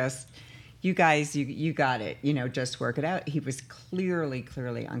was just, you guys, you got it, just work it out. He was clearly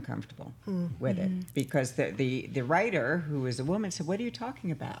uncomfortable with it, because the writer, who was a woman, said, what are you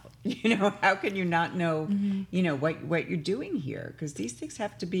talking about? How can you not know, what you're doing here? Because these things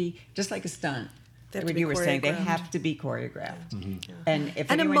have to be just like a stunt. What you were saying, they have to be choreographed. And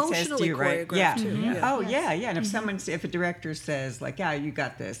if anyone says to you, right, too. And if a director says, you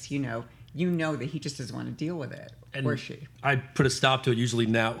got this, you know that he just doesn't want to deal with it, or she. I put a stop to it usually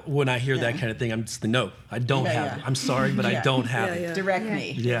now. When I hear that kind of thing, I'm just no, I don't have it. I'm sorry, but I don't have it. Direct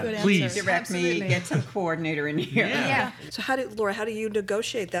me. Yeah, please. Direct me, get some coordinator in here. Yeah. So Laura, how do you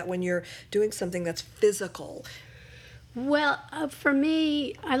negotiate that when you're doing something that's physical? Well, for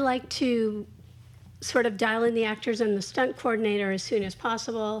me, I like to sort of dial in the actors and the stunt coordinator as soon as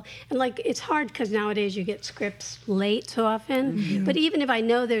possible. And like, it's hard because nowadays you get scripts late so often. But even if I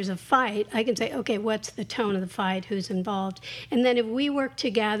know there's a fight, I can say, okay, what's the tone of the fight? Who's involved? And then if we work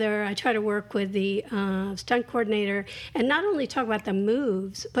together, I try to work with the stunt coordinator and not only talk about the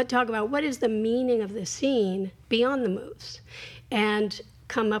moves, but talk about what is the meaning of the scene beyond the moves. And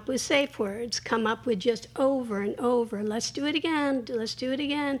come up with safe words, come up with just over and over. Let's do it again. Let's do it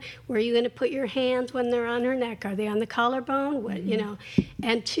again. Where are you going to put your hands when they're on her neck? Are they on the collarbone? What, you know,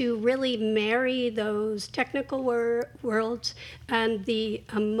 and to really marry those technical worlds and the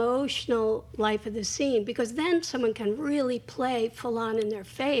emotional life of the scene, because then someone can really play full on in their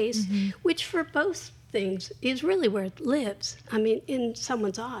face, which for both things is really where it lives. I mean, in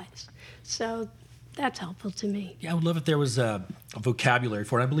someone's eyes. So that's helpful to me. Yeah, I would love if there was a vocabulary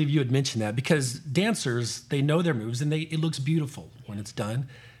for it. I believe you had mentioned that because dancers, they know their moves and it looks beautiful when it's done,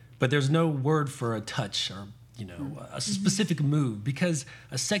 but there's no word for a touch or, you know, a specific move because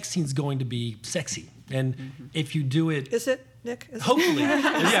a sex scene's going to be sexy. And if you do it... Is it, Nick? Is hopefully.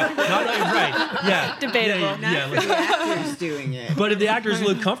 Yeah, right. Yeah. Debatable. Yeah. The actors doing it. But if the actors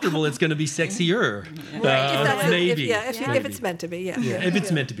look comfortable, it's going to be sexier. Maybe. If it's meant to be, If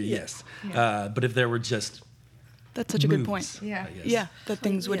it's meant to be, yes. But if there were just That's such a good point. Yeah. Yeah, that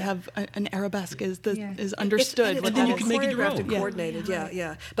things would have an arabesque is understood. And what then that you is. can make it your choreographed own. and coordinated.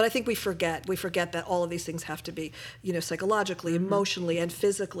 Yeah. But I think we forget that all of these things have to be, you know, psychologically, emotionally, and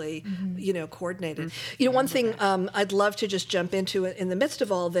physically, you know, coordinated. You know, one thing I'd love to just jump into in the midst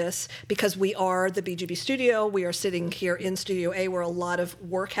of all this, because we are the BGB studio, we are sitting here in Studio A where a lot of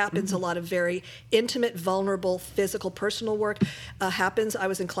work happens, a lot of very intimate, vulnerable, physical, personal work happens. I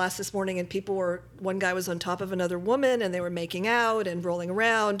was in class this morning and one guy was on top of another woman and they were making out and rolling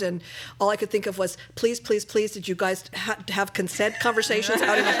around, and all I could think of was, please, did you guys have consent conversations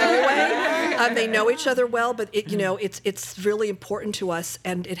out in the hallway? They know each other well, but you know, it's really important to us,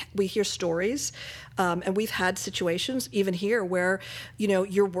 and we hear stories, and we've had situations even here where, you know,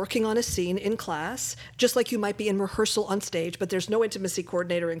 you're working on a scene in class, just like you might be in rehearsal on stage, but there's no intimacy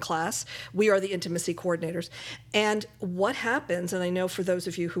coordinator in class. We are the intimacy coordinators. And what happens, and I know for those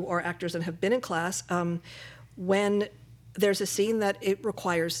of you who are actors and have been in class, when there's a scene that it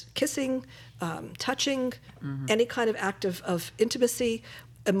requires kissing, touching, any kind of act of intimacy,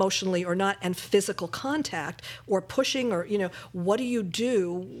 emotionally or not, and physical contact or pushing, or, you know, what do you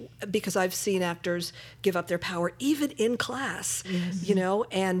do? Because I've seen actors give up their power even in class, you know,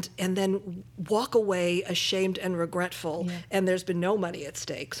 and then walk away ashamed and regretful, and there's been no money at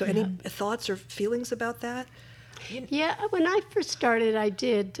stake. So any thoughts or feelings about that? Yeah, when I first started,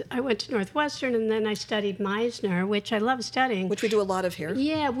 I went to Northwestern and then I studied Meisner, which I love studying. Which we do a lot of here.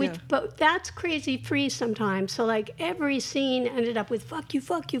 Yeah, but that's crazy free sometimes. So like every scene ended up with fuck you,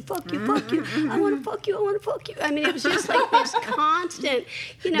 fuck you, fuck you, fuck you. I want to fuck you, I want to fuck you. I mean, it was just like this constant,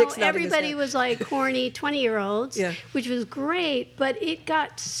 you know, everybody was like horny 20-year-olds, which was great, but it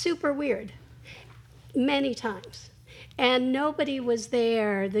got super weird many times. And nobody was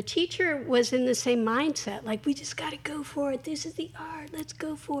there. The teacher was in the same mindset, like, we just got to go for it. This is the art. Let's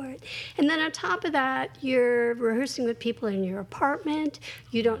go for it. And then on top of that, you're rehearsing with people in your apartment.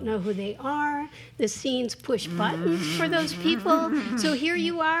 You don't know who they are. The scenes push buttons for those people. So here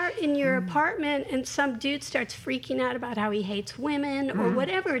you are in your apartment, and some dude starts freaking out about how he hates women or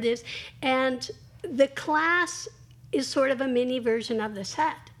whatever it is. And the class is sort of a mini version of the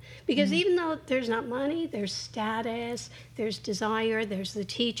set. Because even though there's not money, there's status, there's desire, there's the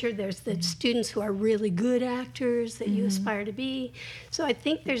teacher, there's the students who are really good actors that you aspire to be. So I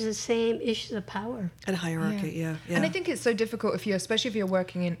think there's the same issues of power. And hierarchy, yeah. And I think it's so difficult especially if you're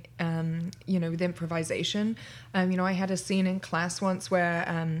working in, you know, with improvisation. You know, I had a scene in class once where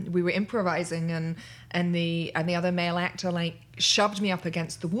we were improvising and the other male actor like shoved me up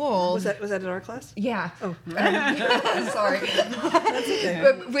against the wall. Was that in our class? Yeah. Oh. Sorry. That's okay.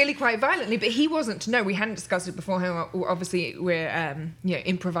 But really quite violently. But he wasn't to know. We hadn't discussed it beforehand. Obviously, we're you know,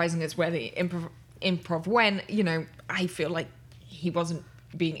 improvising is where the improv went. You know, I feel like he wasn't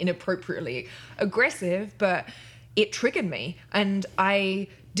being inappropriately aggressive, but it triggered me, and I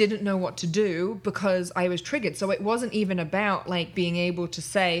didn't know what to do because I was triggered. So it wasn't even about like being able to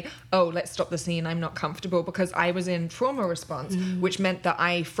say, oh, let's stop the scene, I'm not comfortable, because I was in trauma response, which meant that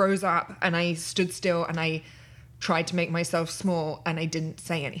I froze up and I stood still and I tried to make myself small and I didn't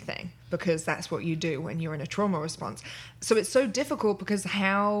say anything, because that's what you do when you're in a trauma response. So it's so difficult, because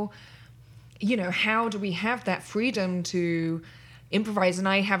how do we have that freedom to improvise? And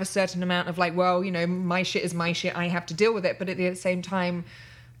I have a certain amount of like, well, my shit is my shit, I have to deal with it. But at the same time,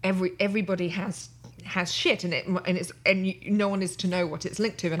 everybody has shit in it, and no one is to know what it's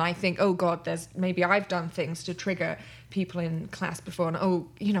linked to. And I think, oh God, maybe I've done things to trigger people in class before, and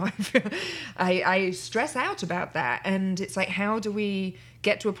I stress out about that. And it's like, how do we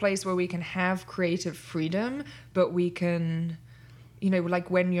get to a place where we can have creative freedom, but we can, like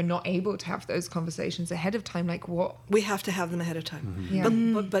when you're not able to have those conversations ahead of time, like what? We have to have them ahead of time.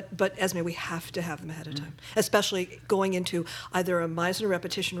 Mm-hmm. Yeah. But Esme, we have to have them ahead of time, especially going into either a Meisner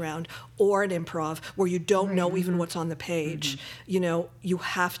repetition round or an improv where you don't know even what's on the page. You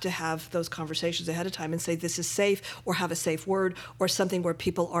have to have those conversations ahead of time and say this is safe, or have a safe word, or something where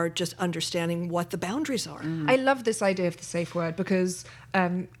people are just understanding what the boundaries are. I love this idea of the safe word, because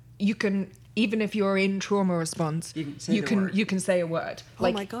you can, even if you're in trauma response, you can say a word.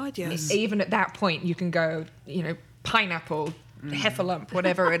 Oh my God, yes. Even at that point, you can go, pineapple, heffalump,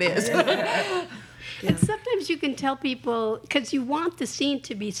 whatever it is. And sometimes you can tell people, because you want the scene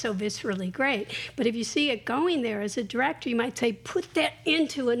to be so viscerally great, but if you see it going there as a director, you might say, put that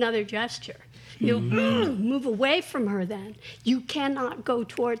into another gesture. Move away from her then. You cannot go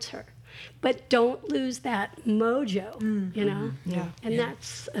towards her. But don't lose that mojo, Yeah. And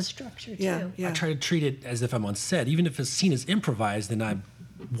that's a structure, too. Yeah. I try to treat it as if I'm on set. Even if a scene is improvised and I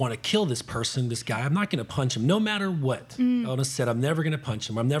want to kill this person, this guy, I'm not going to punch him no matter what. On a set, I'm never going to punch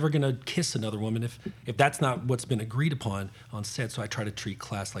him. I'm never going to kiss another woman if that's not what's been agreed upon on set. So I try to treat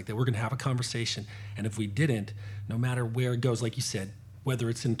class like that. We're going to have a conversation. And if we didn't, no matter where it goes, like you said, whether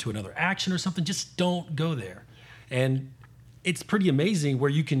it's into another action or something, just don't go there. And it's pretty amazing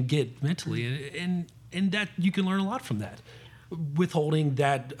where you can get mentally, and that you can learn a lot from that. Withholding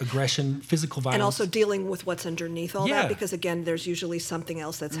that aggression, physical violence. And also dealing with what's underneath all Yeah. that, because again, there's usually something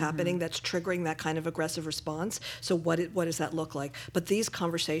else that's happening that's triggering that kind of aggressive response. So what does that look like? But these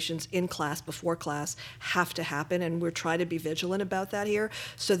conversations in class, before class, have to happen, and we're trying to be vigilant about that here,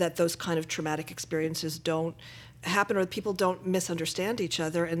 so that those kind of traumatic experiences don't happen, or people don't misunderstand each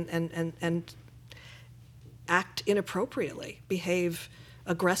other and act inappropriately, behave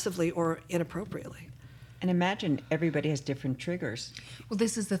aggressively or inappropriately. And imagine everybody has different triggers. Well,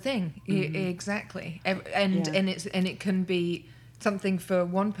 this is the thing. Exactly. And it can be something for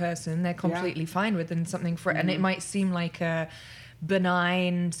one person they're completely fine with, and something for and it might seem like a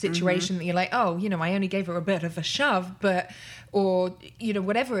benign situation that you're like, oh, I only gave her a bit of a shove, or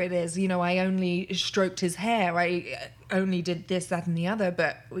whatever it is, I only stroked his hair, I only did this, that, and the other,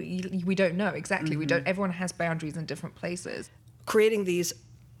 but we don't know exactly. We don't. Everyone has boundaries in different places. Creating these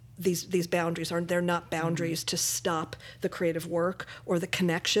boundaries they're not boundaries to stop the creative work or the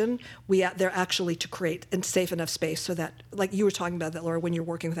connection. They're actually to create a safe enough space so that, like you were talking about that, Laura, when you're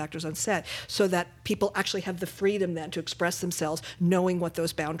working with actors on set, so that people actually have the freedom then to express themselves, knowing what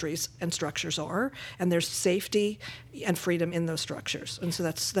those boundaries and structures are, and there's safety and freedom in those structures. And so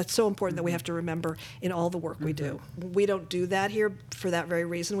that's so important that we have to remember in all the work we do. We don't do that here for that very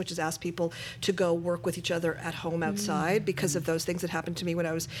reason, which is ask people to go work with each other at home outside, because of those things that happened to me when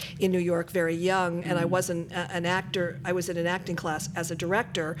I was in New York very young, and I wasn't an actor. I was in an acting class as a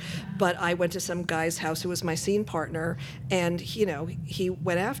director, but I went to some guy's house who was my scene partner, and he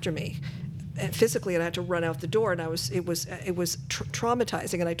went after me physically, and I had to run out the door, and it was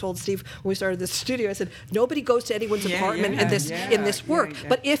traumatizing. And I told Steve when we started this studio, I said, nobody goes to anyone's apartment in this work.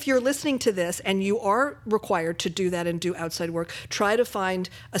 But if you're listening to this and you are required to do that and do outside work, try to find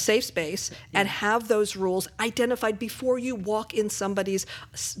a safe space and have those rules identified before you walk in somebody's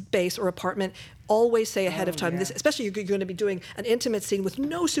space or apartment. Always say ahead of time, this, especially you're going to be doing an intimate scene with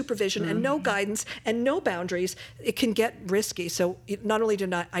no supervision and no guidance and no boundaries, it can get risky. So not only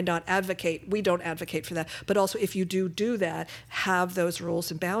do I not advocate, we don't advocate for that, but also if you do that, have those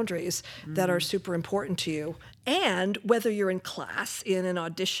rules and boundaries that are super important to you. And whether you're in class, in an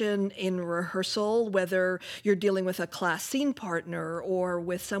audition, in rehearsal, whether you're dealing with a class scene partner or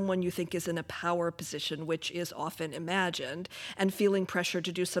with someone you think is in a power position, which is often imagined, and feeling pressure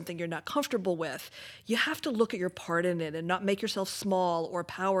to do something you're not comfortable with, you have to look at your part in it and not make yourself small or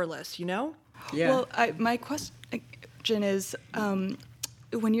powerless, Yeah. Well, my question is,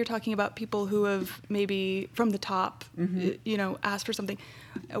 when you're talking about people who have maybe from the top, asked for something,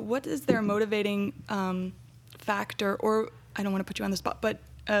 what is their motivating factor? Or I don't want to put you on the spot, but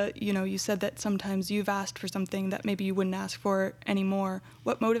you said that sometimes you've asked for something that maybe you wouldn't ask for anymore.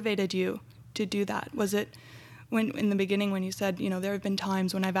 What motivated you to do that? Was it in the beginning when you said, there have been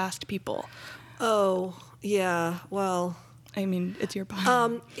times when I've asked people? Oh, Yeah, well, I mean, it's your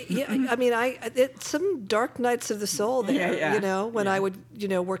body. yeah, I mean, it's some dark nights of the soul there, Yeah. you know, when I would,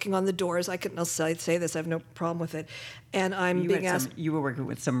 working on the doors, I'll say this, I have no problem with it. And I'm being asked. You were working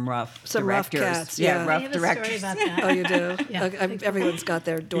with some rough rough directors. cats, Yeah, yeah. rough I have a directors. story about that. Oh, you do? Yeah. Everyone's got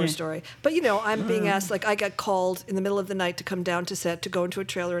their door story. But, I'm being asked, like, I got called in the middle of the night to come down to set to go into a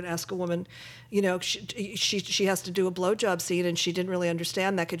trailer and ask a woman, she has to do a blowjob scene, and she didn't really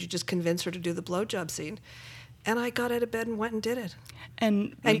understand that. Could you just convince her to do the blowjob scene? And I got out of bed and went and did it.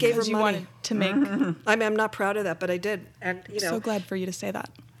 And gave her you money. wanted to make. I'm not proud of that, but I did. And, So glad for you to say that.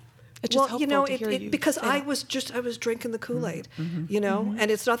 It's just helpful to hear you because say I that. was drinking the Kool-Aid,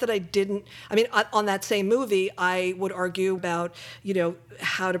 and it's not that I didn't. I mean, on that same movie, I would argue about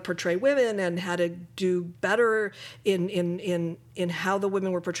how to portray women and how to do better in how the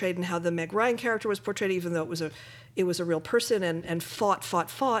women were portrayed and how the Meg Ryan character was portrayed, even though it was a real person and fought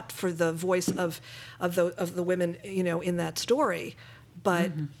for the voice of the women in that story,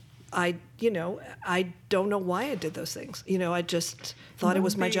 but. I don't know why I did those things. I just thought it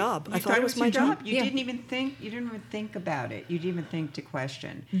was my job. I thought it was my job. You didn't even think about it. You didn't even think to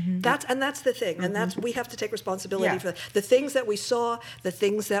question. That's the thing, and that's we have to take responsibility for the things that we saw, the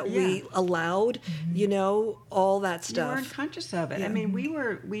things that we allowed, all that You stuff. weren't conscious of it. Yeah. I mean,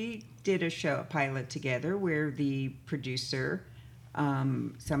 we did a pilot together where the producer,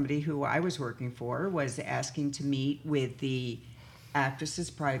 somebody who I was working for, was asking to meet with the actresses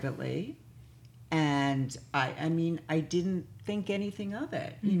privately, and I didn't think anything of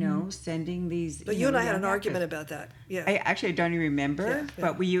it, sending these. But you and I had an young argument actors. about that. Yeah. I don't even remember.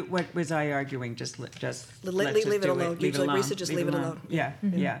 Yeah. But what was I arguing? Just let's just leave it do alone. Leave it Usually alone. Risa just leave it alone. Yeah,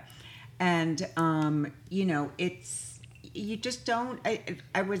 yeah. And it's you just don't. It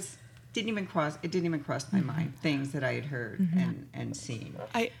didn't even cross my mind things that I had heard and seen.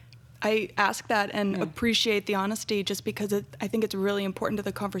 I ask that and appreciate the honesty just because I think it's really important to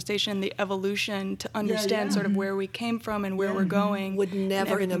the conversation, the evolution, to understand sort of where we came from and where we're going. Would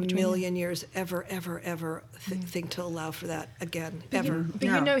never in a everything between. million years ever think to allow for that again, ever.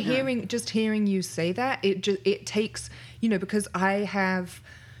 But hearing you say that, it takes, because I have,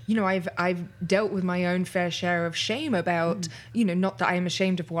 I've dealt with my own fair share of shame about, not that I'm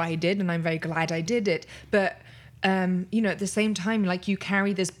ashamed of what I did, and I'm very glad I did it, but at the same time, like, you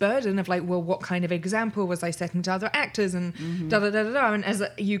carry this burden of like, well, what kind of example was I setting to other actors, and and as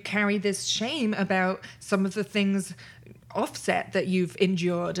you carry this shame about some of the things offset that you've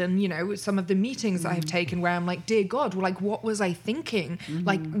endured, and some of the meetings I've taken where I'm like, dear God, like, what was I thinking?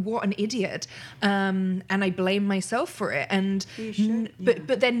 Like, what an idiot, and I blame myself for it. And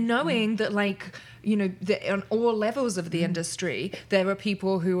but then knowing that, like, on all levels of the industry, there are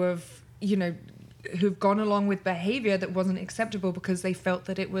people who have who've gone along with behavior that wasn't acceptable because they felt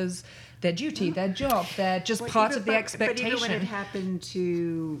that it was their duty, their job, they're just part of the expectation. But even when it happened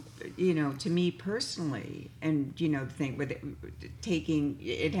to, to me personally, and, the thing with it,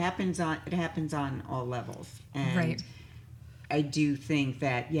 it happens on all levels. And right. I do think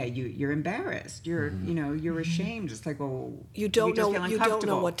that, you're embarrassed. You're, you're ashamed. It's like, well, You don't know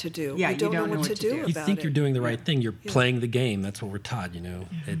uncomfortable. what to do. Yeah, you don't know what to do You about think it. you're doing the right thing. You're playing the game. That's what we're taught,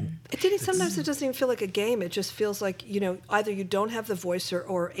 And Sometimes it doesn't even feel like a game. It just feels like, either you don't have the voice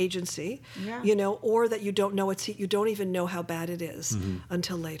or agency, or that you don't know you don't even know how bad it is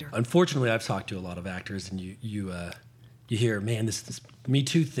until later. Unfortunately, I've talked to a lot of actors, and you hear, man, this Me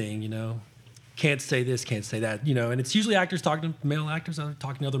Too thing, can't say this, can't say that, and it's usually actors talking to male actors,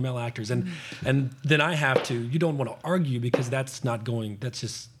 talking to other male actors, and then I have to. You don't want to argue because that's not going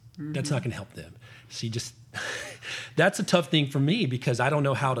to help them. So you just that's a tough thing for me because I don't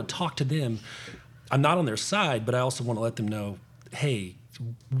know how to talk to them. I'm not on their side, but I also want to let them know, hey,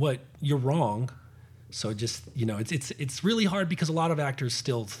 what you're wrong. So just it's really hard because a lot of actors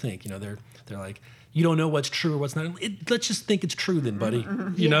still think they're like, you don't know what's true or what's not. Let's just think it's true then, buddy.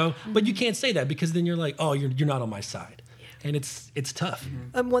 But you can't say that because then you're like, oh, you're not on my side, and it's tough.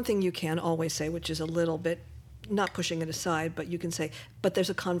 One thing you can always say, which is a little bit not pushing it aside, but you can say, but there's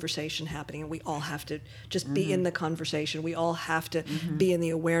a conversation happening, and we all have to just be in the conversation. We all have to be in the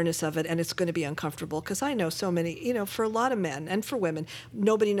awareness of it, and it's going to be uncomfortable because I know so many, for a lot of men and for women,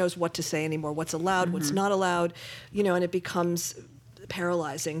 nobody knows what to say anymore, what's allowed, what's not allowed, and it becomes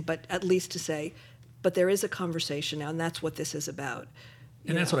paralyzing. But at least to say, but there is a conversation now, and that's what this is about.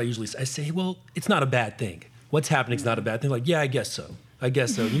 And that's what I usually say. I say, well, it's not a bad thing. What's happening is not a bad thing. Like, yeah, I guess so.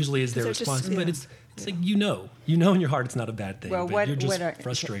 Usually is their response, but It's like, you know in your heart it's not a bad thing, Well, but you're just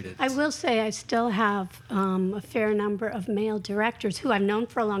frustrated. I will say I still have a fair number of male directors who I've known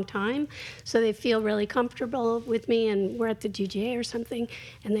for a long time, so they feel really comfortable with me, and we're at the GGA or something,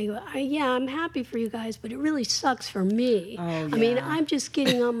 and they go, yeah, I'm happy for you guys, but it really sucks for me. Oh, yeah. I mean, I'm just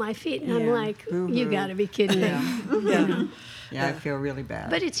getting on my feet, and I'm like, you got to be kidding me. You know? Yeah, I feel really bad.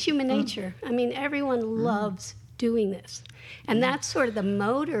 But it's human nature. I mean, everyone loves doing this. And that's sort of the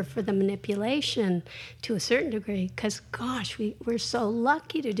motor for the manipulation to a certain degree, because, gosh, we're so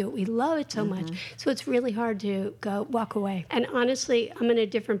lucky to do it. We love it so much. So it's really hard to walk away. And honestly, I'm in a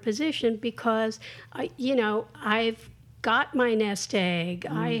different position because, I've got my nest egg.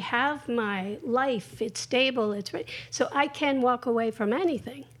 I have my life. It's stable. It's right. So I can walk away from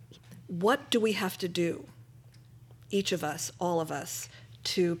anything. What do we have to do, each of us, all of us,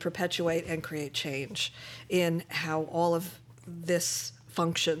 to perpetuate and create change in how all of this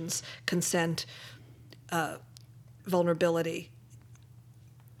functions: consent, vulnerability,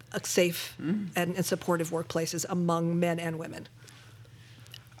 safe and supportive workplaces among men and women?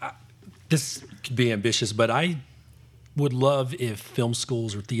 This could be ambitious, but I would love if film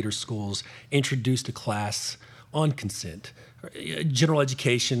schools or theater schools introduced a class on consent, general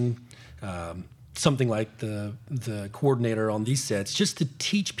education, something like the coordinator on these sets, just to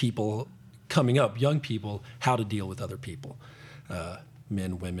teach people coming up, young people, how to deal with other people,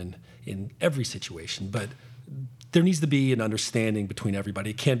 men, women, in every situation. But there needs to be an understanding between everybody.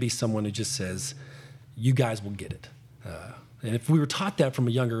 It can't be someone who just says, you guys will get it. And if we were taught that from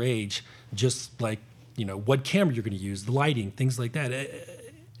a younger age, just like, what camera you're going to use, the lighting, things like that,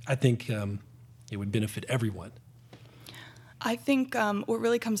 I think it would benefit everyone. I think what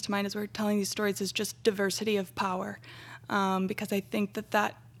really comes to mind as we're telling these stories is just diversity of power, because I think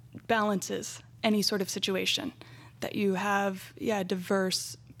that balances any sort of situation, that you have,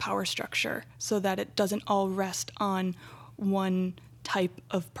 diverse power structure so that it doesn't all rest on one type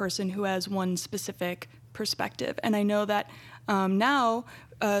of person who has one specific perspective. And I know that now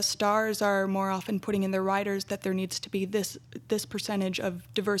stars are more often putting in their writers that there needs to be this percentage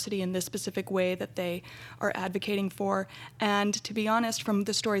of diversity in this specific way that they are advocating for. And to be honest, from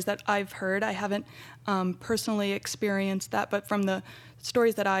the stories that I've heard, I haven't personally experienced that, but from the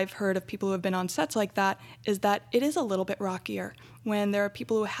stories that I've heard of people who have been on sets like that, is that it is a little bit rockier when there are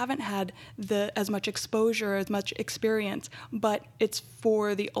people who haven't had as much exposure, as much experience, but it's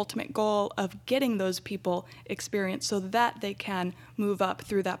for the ultimate goal of getting those people experience so that they can move up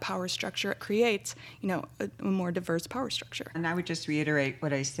through that power structure. It creates, a more diverse power structure. And I would just reiterate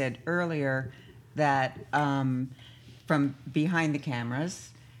what I said earlier, that from behind the cameras,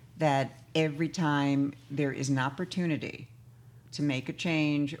 that every time there is an opportunity to make a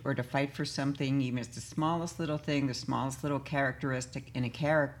change or to fight for something, even if it's the smallest little thing, the smallest little characteristic in a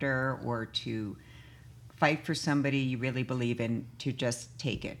character, or to fight for somebody you really believe in, to just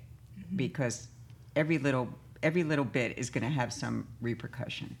take it, because every little bit is going to have some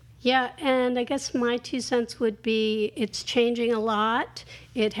repercussion. Yeah, and I guess my 2 cents would be it's changing a lot.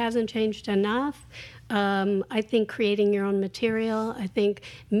 It hasn't changed enough. I think creating your own material, I think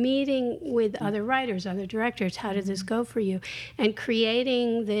meeting with other writers, other directors, how did this go for you? And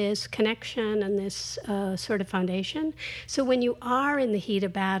creating this connection and this sort of foundation. So when you are in the heat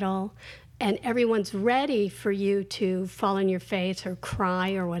of battle and everyone's ready for you to fall on your face or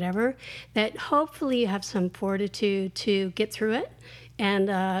cry or whatever, that hopefully you have some fortitude to get through it. And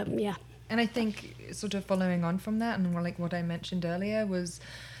And I think sort of following on from that, and like what I mentioned earlier, was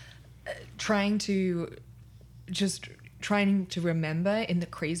trying to remember in the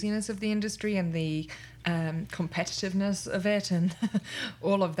craziness of the industry and the competitiveness of it and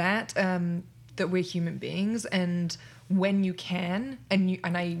all of that, that we're human beings, and when you can, and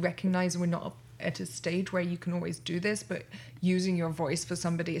I recognize we're not at a stage where you can always do this, but using your voice for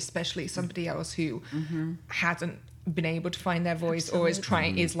somebody, especially somebody else who hasn't been able to find their voice, or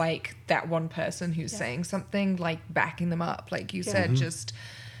is like that one person who's saying something, like backing them up, like you said, just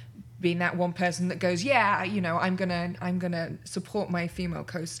being that one person that goes, I'm gonna support my female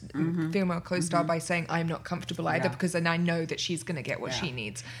co-star by saying I'm not comfortable either, because then I know that she's gonna get what she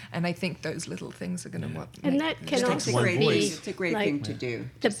needs. And I think those little things are gonna work. And that can also be it's a great thing to do,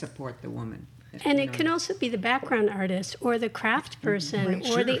 to support the woman. And it can also be the background artist or the craft person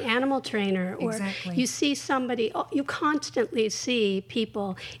or the animal trainer. Or you see somebody, you constantly see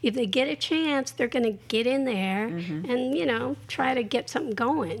people, if they get a chance, they're going to get in there and, try to get something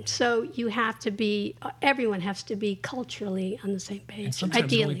going. So you have to be, everyone has to be culturally on the same page, and sometimes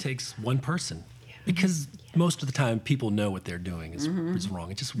ideally. it only takes one person. Because most of the time people know what they're doing is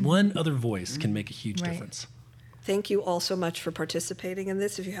wrong. It's just one other voice can make a huge difference. Thank you all so much for participating in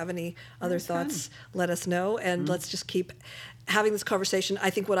this. If you have any other thoughts, let us know. And let's just keep having this conversation.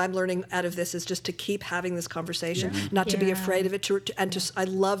 I think what I'm learning out of this is just to keep having this conversation, not to be afraid of it. I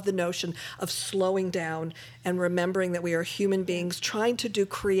love the notion of slowing down and remembering that we are human beings trying to do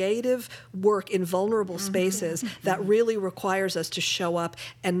creative work in vulnerable spaces that really requires us to show up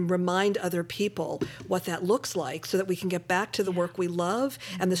and remind other people what that looks like so that we can get back to the work we love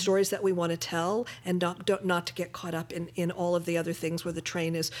and the stories that we want to tell, and not to get caught up in all of the other things where the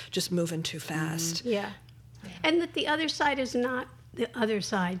train is just moving too fast. Yeah. And that the other side is not the other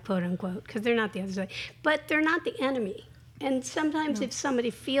side, quote unquote, because they're not the other side, but they're not the enemy. And sometimes if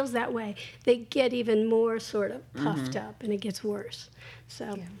somebody feels that way, they get even more sort of puffed up and it gets worse.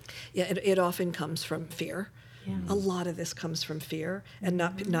 So, it often comes from fear. Yeah. A lot of this comes from fear and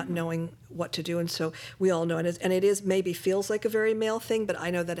not knowing what to do. And so we all know, and it is maybe feels like a very male thing, but I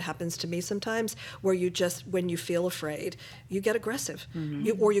know that it happens to me sometimes where when you feel afraid, you get aggressive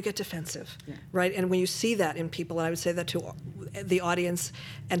or you get defensive, right? And when you see that in people, and I would say that to the audience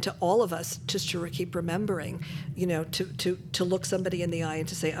and to all of us, just to keep remembering, to look somebody in the eye and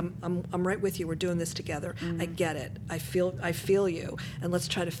to say, I'm right with you. We're doing this together. I get it. I feel you. And let's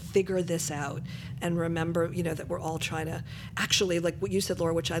try to figure this out and remember, that we're all trying to actually, like what you said,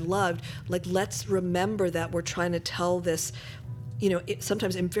 Laura, which I loved, like, let's remember that we're trying to tell this,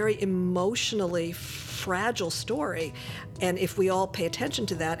 sometimes a very emotionally fragile story. And if we all pay attention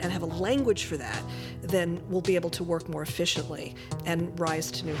to that and have a language for that, then we'll be able to work more efficiently and rise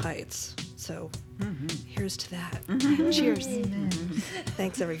to new heights. So here's to that. Cheers.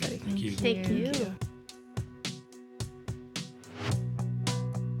 Thanks, everybody. Thank you. thank you.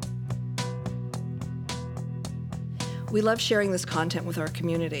 We love sharing this content with our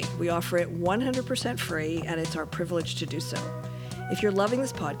community. We offer it 100% free, and it's our privilege to do so. If you're loving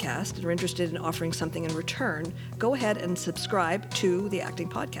this podcast and are interested in offering something in return, go ahead and subscribe to the Acting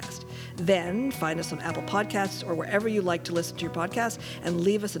Podcast. Then find us on Apple Podcasts or wherever you like to listen to your podcast and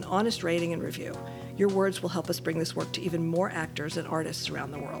leave us an honest rating and review. Your words will help us bring this work to even more actors and artists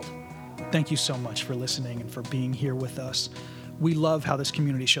around the world. Thank you so much for listening and for being here with us. We love how this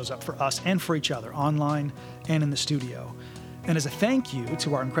community shows up for us and for each other, online and in the studio. And as a thank you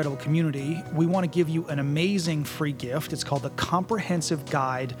to our incredible community, we want to give you an amazing free gift. It's called the Comprehensive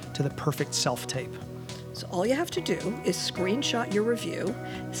Guide to the Perfect Self-Tape. So all you have to do is screenshot your review,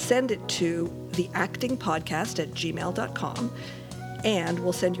 send it to theactingpodcast@gmail.com, and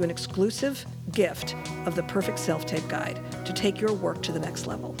we'll send you an exclusive gift of the Perfect Self-Tape Guide to take your work to the next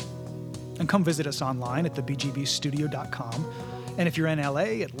level. And come visit us online at thebgbstudio.com. And if you're in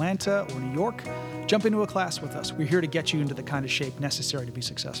LA, Atlanta, or New York, jump into a class with us. We're here to get you into the kind of shape necessary to be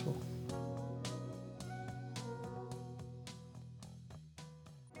successful.